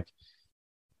of like,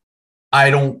 I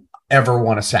don't ever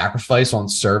want to sacrifice on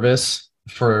service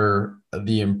for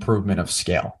the improvement of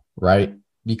scale, right?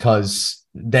 Because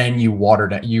then you're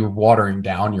watering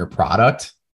down your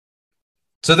product.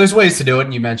 So there's ways to do it,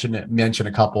 and you mentioned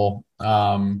a couple.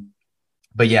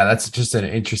 But yeah, that's just an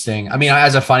interesting. I mean,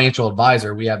 as a financial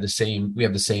advisor, we have the same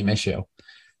issue.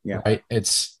 Yeah. Right.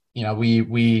 It's,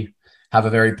 we have a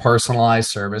very personalized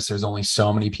service. There's only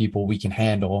so many people we can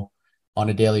handle on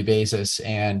a daily basis.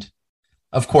 And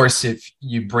of course, if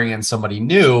you bring in somebody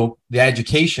new, the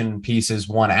education piece is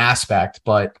one aspect,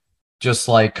 but just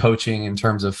like coaching in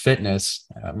terms of fitness,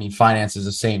 I mean, finance is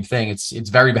the same thing. It's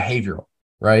very behavioral,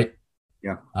 right?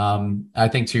 Yeah. I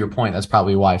think to your point, that's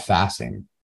probably why fasting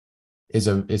is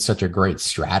such a great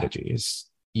strategy. Is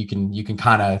you can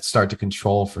kind of start to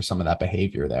control for some of that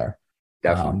behavior there.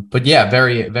 Definitely. But yeah,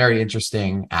 very, very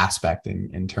interesting aspect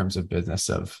in terms of business.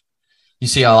 Of you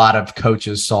see a lot of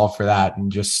coaches solve for that,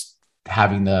 and just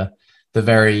having the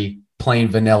very plain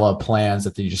vanilla plans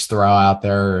that they just throw out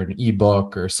there, or an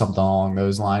ebook or something along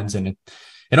those lines. And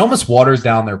it almost waters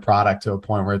down their product to a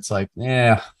point where it's like,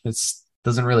 yeah, it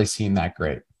doesn't really seem that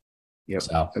great. Yep.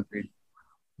 So Agreed.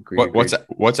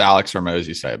 What's Alex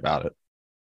Hormozi say about it?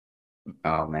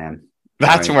 Oh man.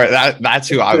 That's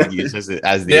who I would use as the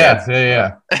answer.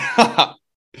 Yeah.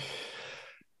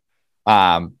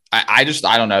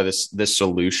 I don't know, this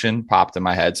solution popped in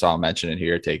my head, so I'll mention it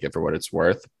here, take it for what it's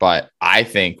worth. But I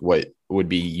think what would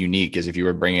be unique is if you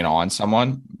were bringing on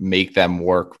someone, make them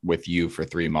work with you for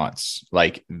 3 months.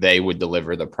 Like they would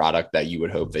deliver the product that you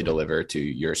would hope they deliver to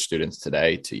your students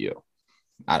today to you.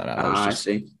 I don't know. I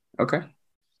see. Okay.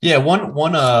 Yeah.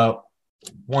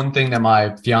 One thing that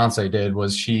my fiance did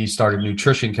was she started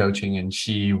nutrition coaching, and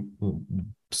she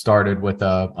started with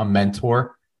a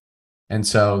mentor. And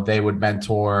so she would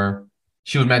mentor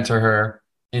her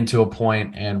into a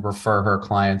point and refer her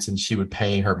clients, and she would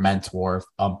pay her mentor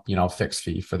a fixed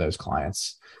fee for those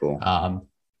clients. Cool.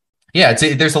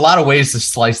 There's a lot of ways to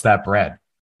slice that bread.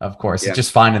 Of course, it's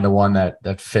just finding the one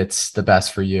that fits the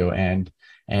best for you and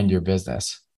and your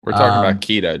business. We're talking about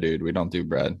keto, dude. We don't do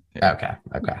bread. Yeah.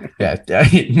 Okay. Yeah.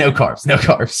 No carbs.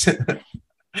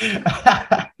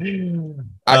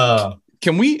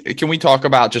 Can we talk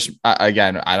about just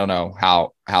again? I don't know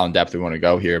how in depth we want to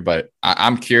go here, but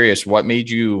I'm curious. What made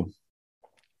you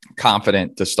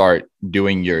confident to start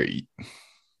doing your?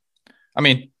 I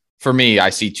mean, for me, I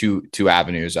see two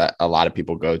avenues that a lot of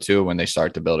people go to when they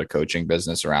start to build a coaching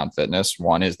business around fitness.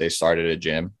 One is they start at a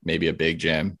gym, maybe a big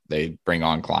gym. They bring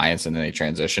on clients and then they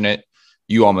transition it.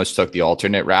 You almost took the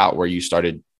alternate route where you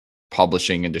started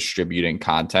publishing and distributing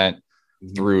content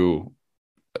through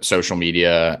social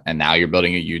media, and now you're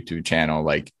building a YouTube channel.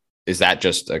 Like, is that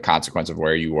just a consequence of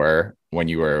where you were when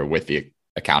you were with the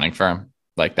accounting firm?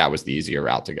 Like, that was the easier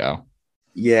route to go?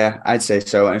 Yeah, I'd say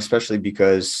so. And especially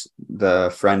because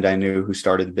the friend I knew who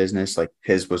started the business, like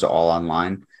his was all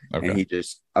online. Okay. And he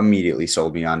just immediately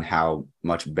sold me on how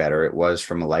much better it was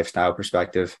from a lifestyle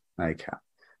perspective. Like,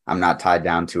 I'm not tied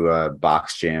down to a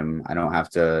box gym. I don't have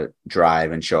to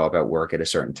drive and show up at work at a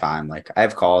certain time. Like, I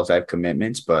have calls, I have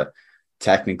commitments, but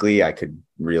technically I could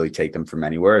really take them from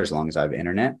anywhere as long as I have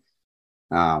internet.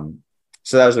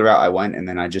 So that was the route I went. And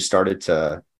then I just started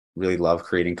to really love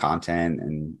creating content,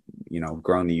 and, you know,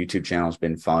 growing the YouTube channel has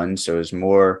been fun. So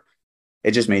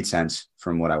it just made sense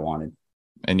from what I wanted.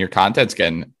 And your content's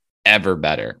getting ever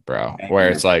better, bro. Where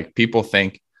it's like, people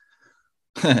think,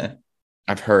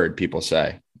 I've heard people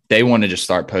say they want to just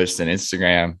start posting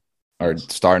Instagram or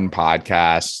starting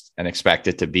podcasts and expect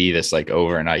it to be this like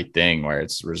overnight thing where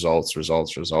it's results.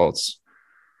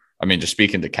 I mean, just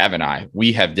speaking to Kevin and I,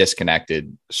 we have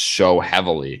disconnected so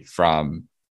heavily from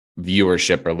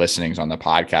viewership or listenings on the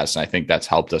podcast. And I think that's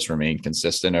helped us remain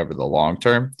consistent over the long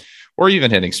term, or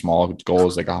even hitting small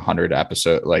goals, like 100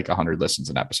 episode, like 100 listens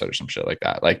an episode or some shit like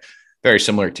that. Like, very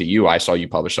similar to you. I saw you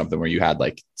publish something where you had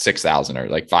like 6,000 or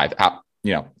like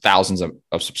thousands of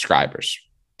subscribers.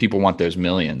 People want those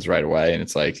millions right away. And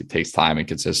it's like, it takes time and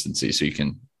consistency so you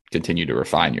can continue to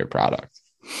refine your product.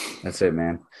 That's it,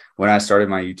 man. When I started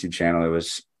my YouTube channel,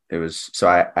 so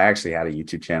I actually had a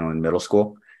YouTube channel in middle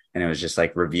school, and it was just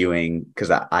like reviewing, because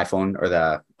the iPhone or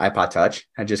the iPod Touch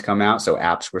had just come out. So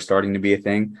apps were starting to be a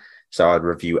thing. So I would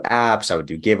review apps. I would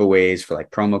do giveaways for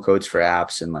like promo codes for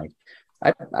apps. And like,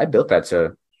 I built that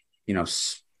to, you know,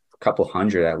 a couple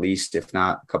hundred at least, if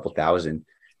not a couple thousand.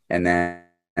 And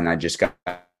I just got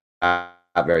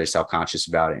very self-conscious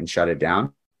about it and shut it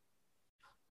down.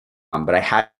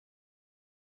 But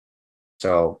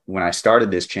so when I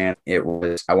started this channel,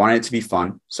 I wanted it to be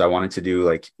fun. So I wanted to do,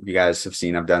 like, you guys have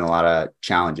seen, I've done a lot of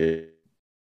challenges.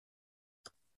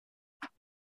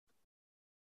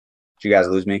 Did you guys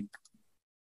lose me?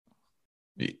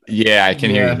 Yeah, I can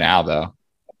hear you now, though.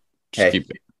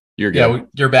 You're good. Yeah,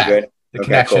 you're back. Good? The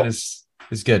connection is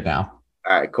good now.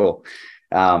 All right, cool.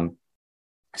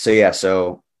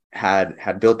 So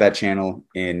had built that channel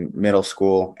in middle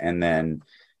school, and then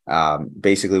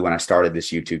basically when I started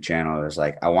this YouTube channel, it was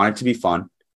like, I want it to be fun.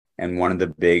 And one of the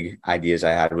big ideas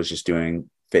I had was just doing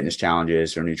fitness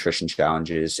challenges or nutrition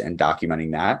challenges and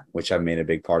documenting that, which I've made a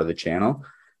big part of the channel.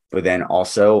 But then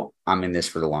also, I'm in this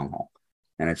for the long haul.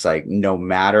 And it's like, no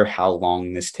matter how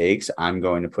long this takes, I'm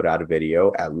going to put out a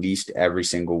video at least every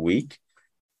single week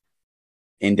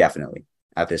indefinitely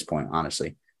at this point,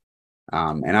 honestly.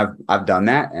 And I've done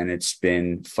that, and it's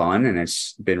been fun, and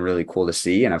it's been really cool to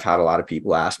see. And I've had a lot of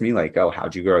people ask me like, oh,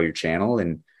 how'd you grow your channel?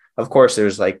 And of course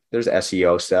there's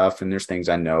SEO stuff, and there's things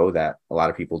I know that a lot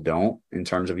of people don't in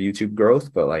terms of YouTube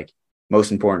growth, but like,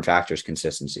 most important factor is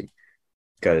consistency,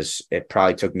 because it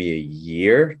probably took me a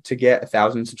year to get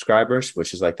 1,000 subscribers,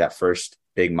 which is like that first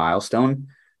big milestone,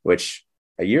 which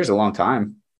a year is a long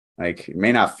time. Like, it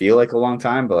may not feel like a long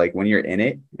time, but like when you're in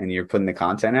it and you're putting the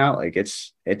content out, like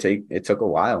it took a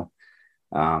while.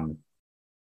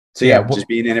 Just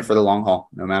being in it for the long haul,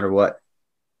 no matter what.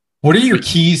 What are your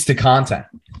keys to content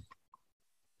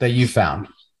that you found?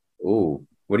 Ooh,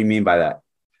 what do you mean by that?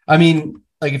 I mean,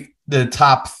 like, the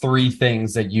top 3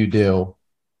 things that you do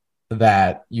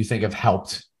that you think have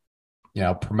helped, you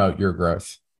know, promote your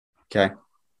growth. Okay.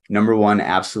 Number 1,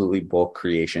 absolutely bulk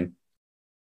creation.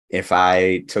 If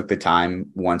I took the time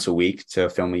once a week to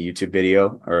film a YouTube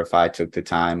video, or if I took the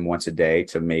time once a day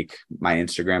to make my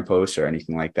Instagram posts or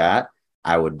anything like that,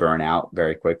 I would burn out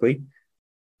very quickly.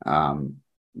 I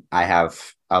have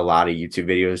a lot of YouTube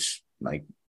videos like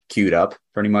queued up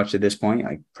pretty much at this point,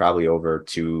 like probably over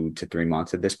 2 to 3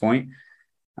 months at this point.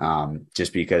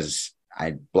 Just because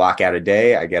I block out a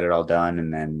day, I get it all done,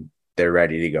 and then they're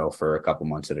ready to go for a couple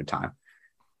months at a time.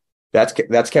 That's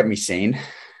kept me sane.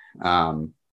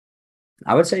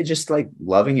 I would say just like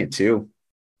loving it too.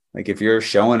 Like if you're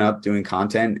showing up doing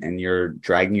content and you're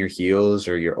dragging your heels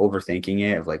or you're overthinking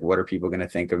it of like, what are people going to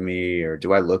think of me? Or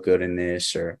do I look good in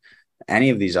this? Or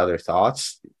any of these other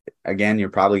thoughts, again, you're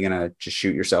probably going to just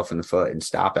shoot yourself in the foot and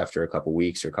stop after a couple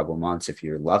weeks or a couple months if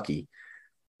you're lucky.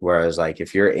 Whereas like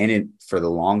if you're in it for the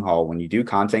long haul, when you do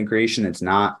content creation, it's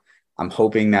not, I'm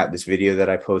hoping that this video that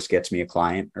I post gets me a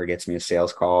client or gets me a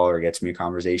sales call or gets me a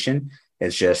conversation.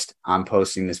 It's just, I'm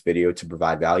posting this video to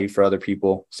provide value for other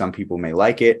people. Some people may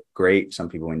like it, great. Some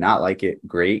people may not like it,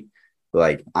 great. But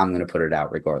like, I'm going to put it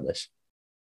out regardless.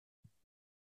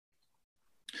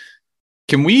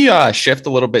 Can we shift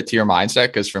a little bit to your mindset?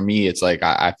 Because for me, it's like,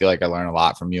 I feel like I learn a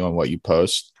lot from you and what you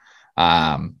post.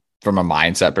 From a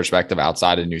mindset perspective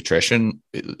outside of nutrition,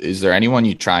 is there anyone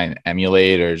you try and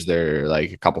emulate, or is there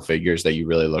like a couple figures that you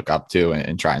really look up to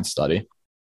and try and study?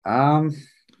 I'd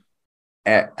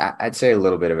say a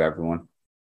little bit of everyone.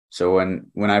 So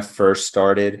when I first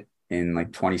started in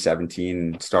like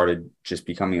 2017, started just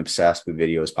becoming obsessed with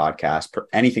videos, podcasts,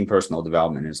 anything personal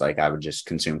development is like, I would just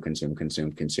consume.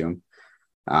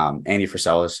 Andy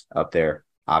Frisella's up there.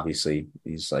 Obviously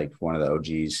he's like one of the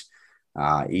OGs.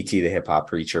 E.T. the hip hop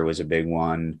preacher was a big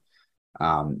one.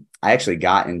 I actually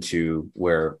got into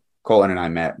where Colton and I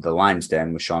met, the Lion's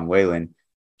Den with Sean Whalen.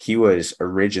 He was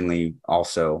originally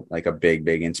also like a big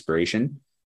inspiration.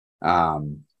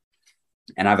 And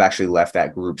I've actually left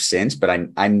that group since, but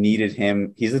I needed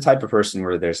him. He's the type of person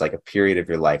where there's like a period of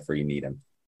your life where you need him,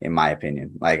 in my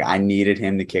opinion. Like I needed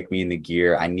him to kick me in the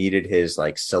gear. I needed his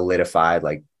like solidified,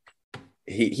 like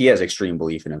he has extreme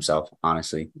belief in himself,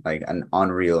 honestly, like an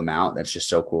unreal amount. That's just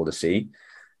so cool to see.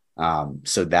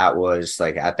 So that was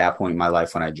like at that point in my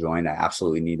life when I joined, I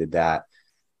absolutely needed that.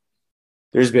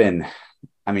 There's been,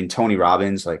 Tony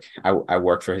Robbins, like I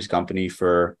worked for his company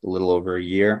for a little over a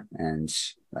year, and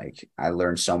like I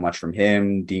learned so much from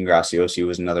him. Dean Graciosi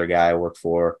was another guy I worked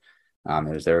for. It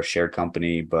was their shared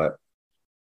company, but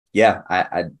yeah,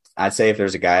 I'd say if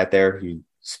there's a guy out there who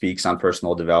speaks on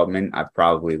personal development, I've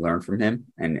probably learned from him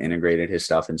and integrated his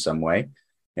stuff in some way.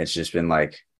 It's just been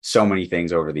like so many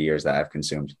things over the years that I've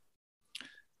consumed.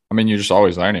 You're just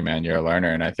always learning, man. You're a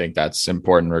learner. And I think that's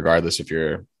important regardless if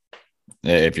you're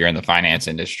in the finance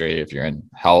industry, if you're in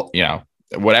health,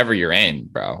 whatever you're in,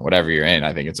 bro, whatever you're in,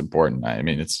 I think it's important.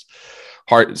 It's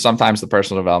hard. Sometimes the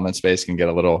personal development space can get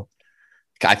a little,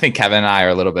 I think Kevin and I are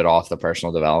a little bit off the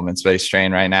personal development space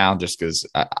train right now, just because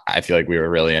I feel like we were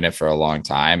really in it for a long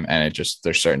time. And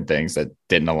there's certain things that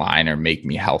didn't align or make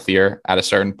me healthier at a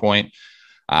certain point.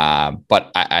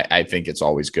 But I think it's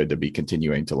always good to be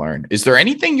continuing to learn. Is there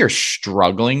anything you're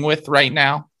struggling with right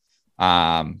now?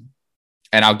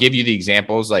 And I'll give you the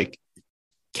examples. Like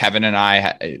Kevin and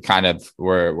I kind of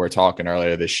were talking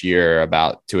earlier this year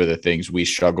about two of the things we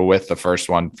struggle with. The first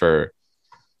one for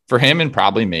him and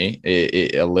probably me,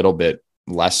 a little bit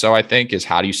less so, I think, is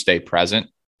how do you stay present?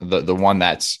 The one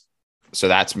that's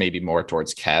maybe more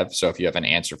towards Kev. So if you have an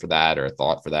answer for that or a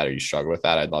thought for that, or you struggle with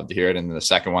that, I'd love to hear it. And the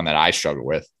second one that I struggle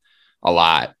with a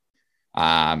lot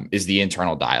is the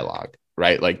internal dialogue,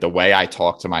 right? Like the way I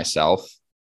talk to myself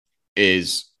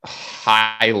is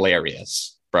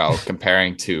hilarious, bro,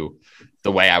 comparing to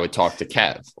the way I would talk to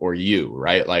Kev or you,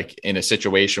 right? Like in a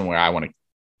situation where I want to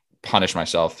punish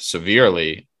myself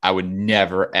severely, I would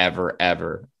never, ever,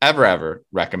 ever, ever, ever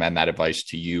recommend that advice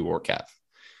to you or Kev,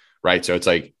 right? So it's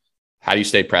like, how do you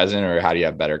stay present, or how do you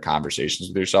have better conversations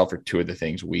with yourself, are two of the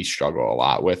things we struggle a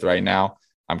lot with right now.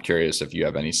 I'm curious if you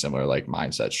have any similar like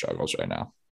mindset struggles right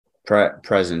now.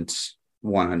 Presence,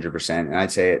 100%. And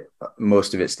I'd say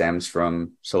most of it stems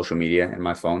from social media and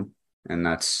my phone. And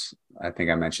that's, I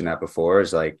think I mentioned that before,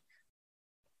 is like,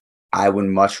 I would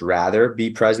much rather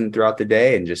be present throughout the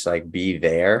day and just like be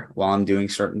there while I'm doing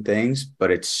certain things.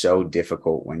 But it's so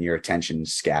difficult when your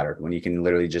attention's scattered, when you can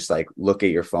literally just like look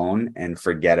at your phone and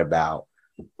forget about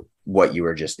what you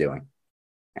were just doing.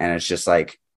 And it's just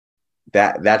like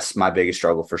that's my biggest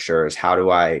struggle for sure, is how do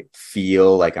I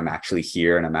feel like I'm actually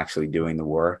here and I'm actually doing the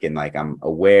work and like I'm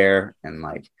aware and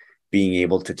like being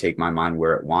able to take my mind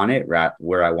where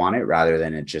I want it rather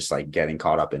than it just like getting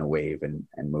caught up in a wave and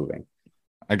moving.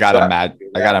 I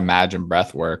gotta imagine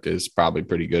breath work is probably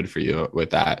pretty good for you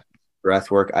with that.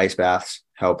 Breath work, ice baths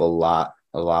help a lot.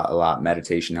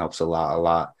 Meditation helps a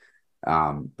lot.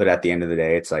 But at the end of the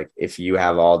day, it's like, if you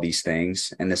have all these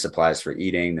things, and this applies for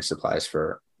eating, this applies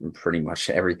for pretty much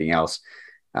everything else.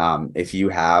 If you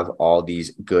have all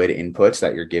these good inputs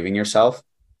that you're giving yourself,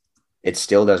 it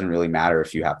still doesn't really matter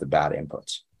if you have the bad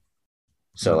inputs.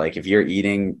 So like if you're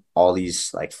eating all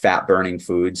these like fat burning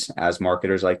foods, as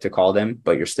marketers like to call them,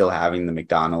 but you're still having the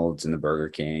McDonald's and the Burger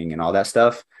King and all that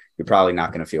stuff, you're probably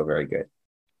not going to feel very good.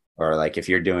 or like if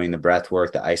you're doing the breath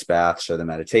work, the ice baths or the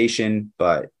meditation,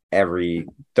 but every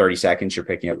 30 seconds you're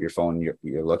picking up your phone,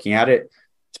 you're looking at it,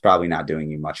 it's probably not doing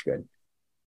you much good.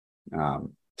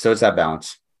 So it's that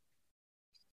balance.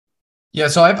 Yeah,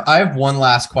 so I have one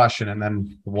last question, and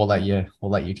then we'll let you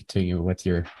continue with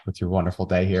your wonderful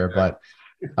day here. Sure. But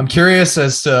I'm curious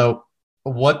as to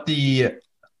what the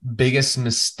biggest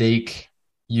mistake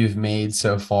you've made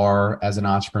so far as an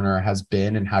entrepreneur has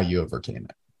been, and how you overcame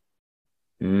it.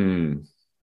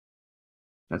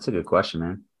 That's a good question,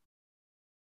 man.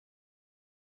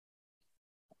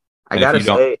 I was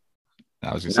gonna say,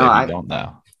 if you don't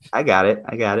know. I got it.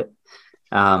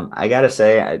 I gotta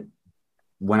say,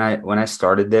 when I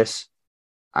started this,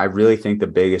 I really think the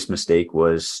biggest mistake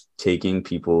was taking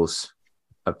people's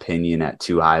opinion at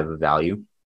too high of a value.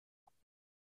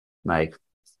 Like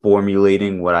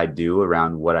formulating what I do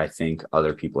around what I think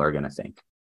other people are going to think.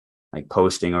 Like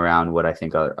posting around what I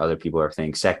think other people are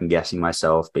thinking, second guessing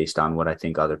myself based on what I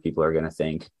think other people are going to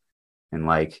think. And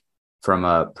like from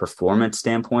a performance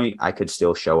standpoint, I could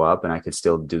still show up and I could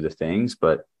still do the things,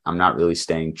 but I'm not really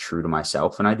staying true to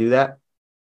myself when I do that.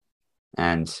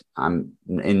 And I'm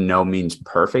in no means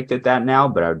perfect at that now,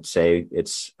 but I would say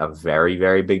it's a very,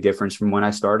 very big difference from when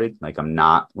I started. Like when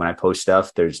I post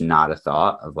stuff, there's not a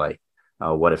thought of like,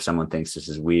 oh, what if someone thinks this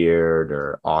is weird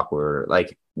or awkward?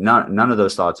 Like none of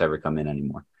those thoughts ever come in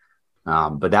anymore.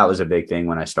 But that was a big thing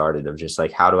when I started, of just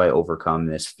like, how do I overcome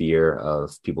this fear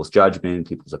of people's judgment,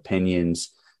 people's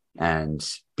opinions, and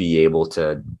be able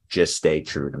to just stay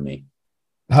true to me?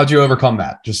 How'd you overcome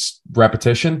that? Just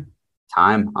repetition?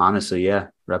 Time, honestly. Yeah.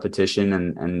 Repetition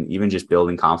and even just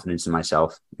building confidence in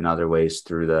myself in other ways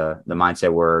through the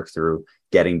mindset work, through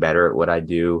getting better at what I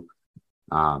do.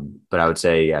 But I would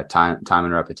say, yeah, time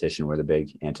and repetition were the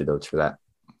big antidotes for that.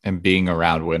 And being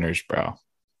around winners, bro.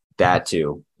 That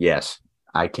too. Yes.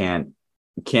 I can't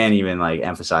even like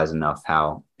emphasize enough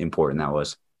how important that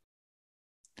was.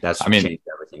 Changed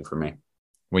everything for me.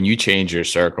 When you change your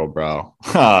circle, bro,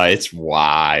 it's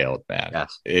wild, man.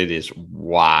 Yes. It is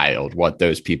wild what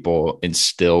those people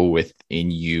instill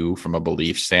within you from a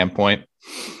belief standpoint.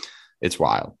 It's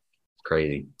wild.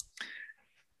 Crazy.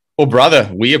 Well, brother,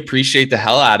 we appreciate the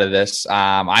hell out of this.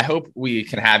 I hope we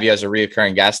can have you as a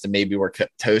reoccurring guest, and maybe we're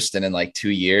toasting in like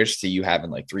 2 years to you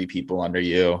having like 3 people under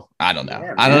you. I don't know.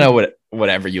 Yeah, I don't know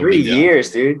whatever you'll 3 be doing. 3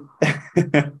 years, dude.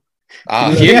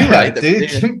 Yeah, right,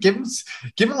 dude. Give him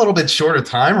a little bit shorter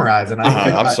time horizon.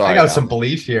 I'm sorry. I got some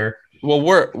belief here. Well,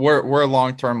 we're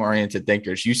long-term oriented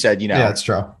thinkers. You said, yeah, that's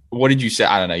true. What did you say?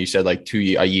 I don't know. You said like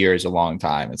a year is a long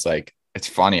time. It's like, it's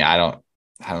funny. I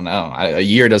don't know. A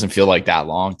year doesn't feel like that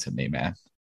long to me, man.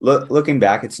 Looking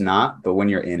back, it's not. But when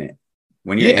you're in it,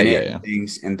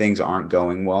 and things aren't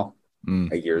going well,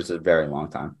 a year is a very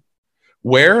long time.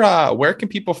 Where can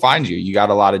people find you? You got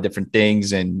a lot of different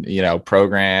things and,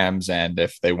 programs. And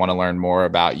if they want to learn more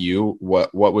about you,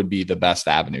 what would be the best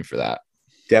avenue for that?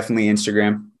 Definitely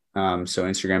Instagram. So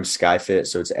Instagram Skyfit.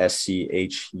 So it's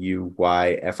SCHUYFIT.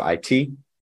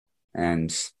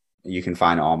 And you can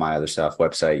find all my other stuff,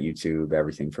 website, YouTube,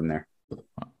 everything from there.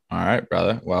 All right,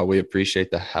 brother. Well, we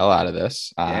appreciate the hell out of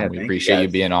this. We appreciate you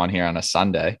being on here on a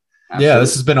Sunday. Absolutely. Yeah,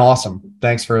 this has been awesome.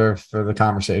 Thanks for the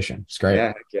conversation. It's great.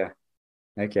 Yeah.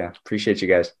 Heck yeah. Appreciate you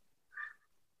guys.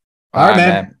 All right,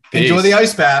 man. Enjoy the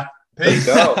ice bath. Peace.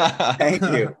 Thank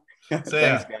you. Thanks,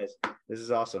 guys. This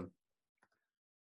is awesome.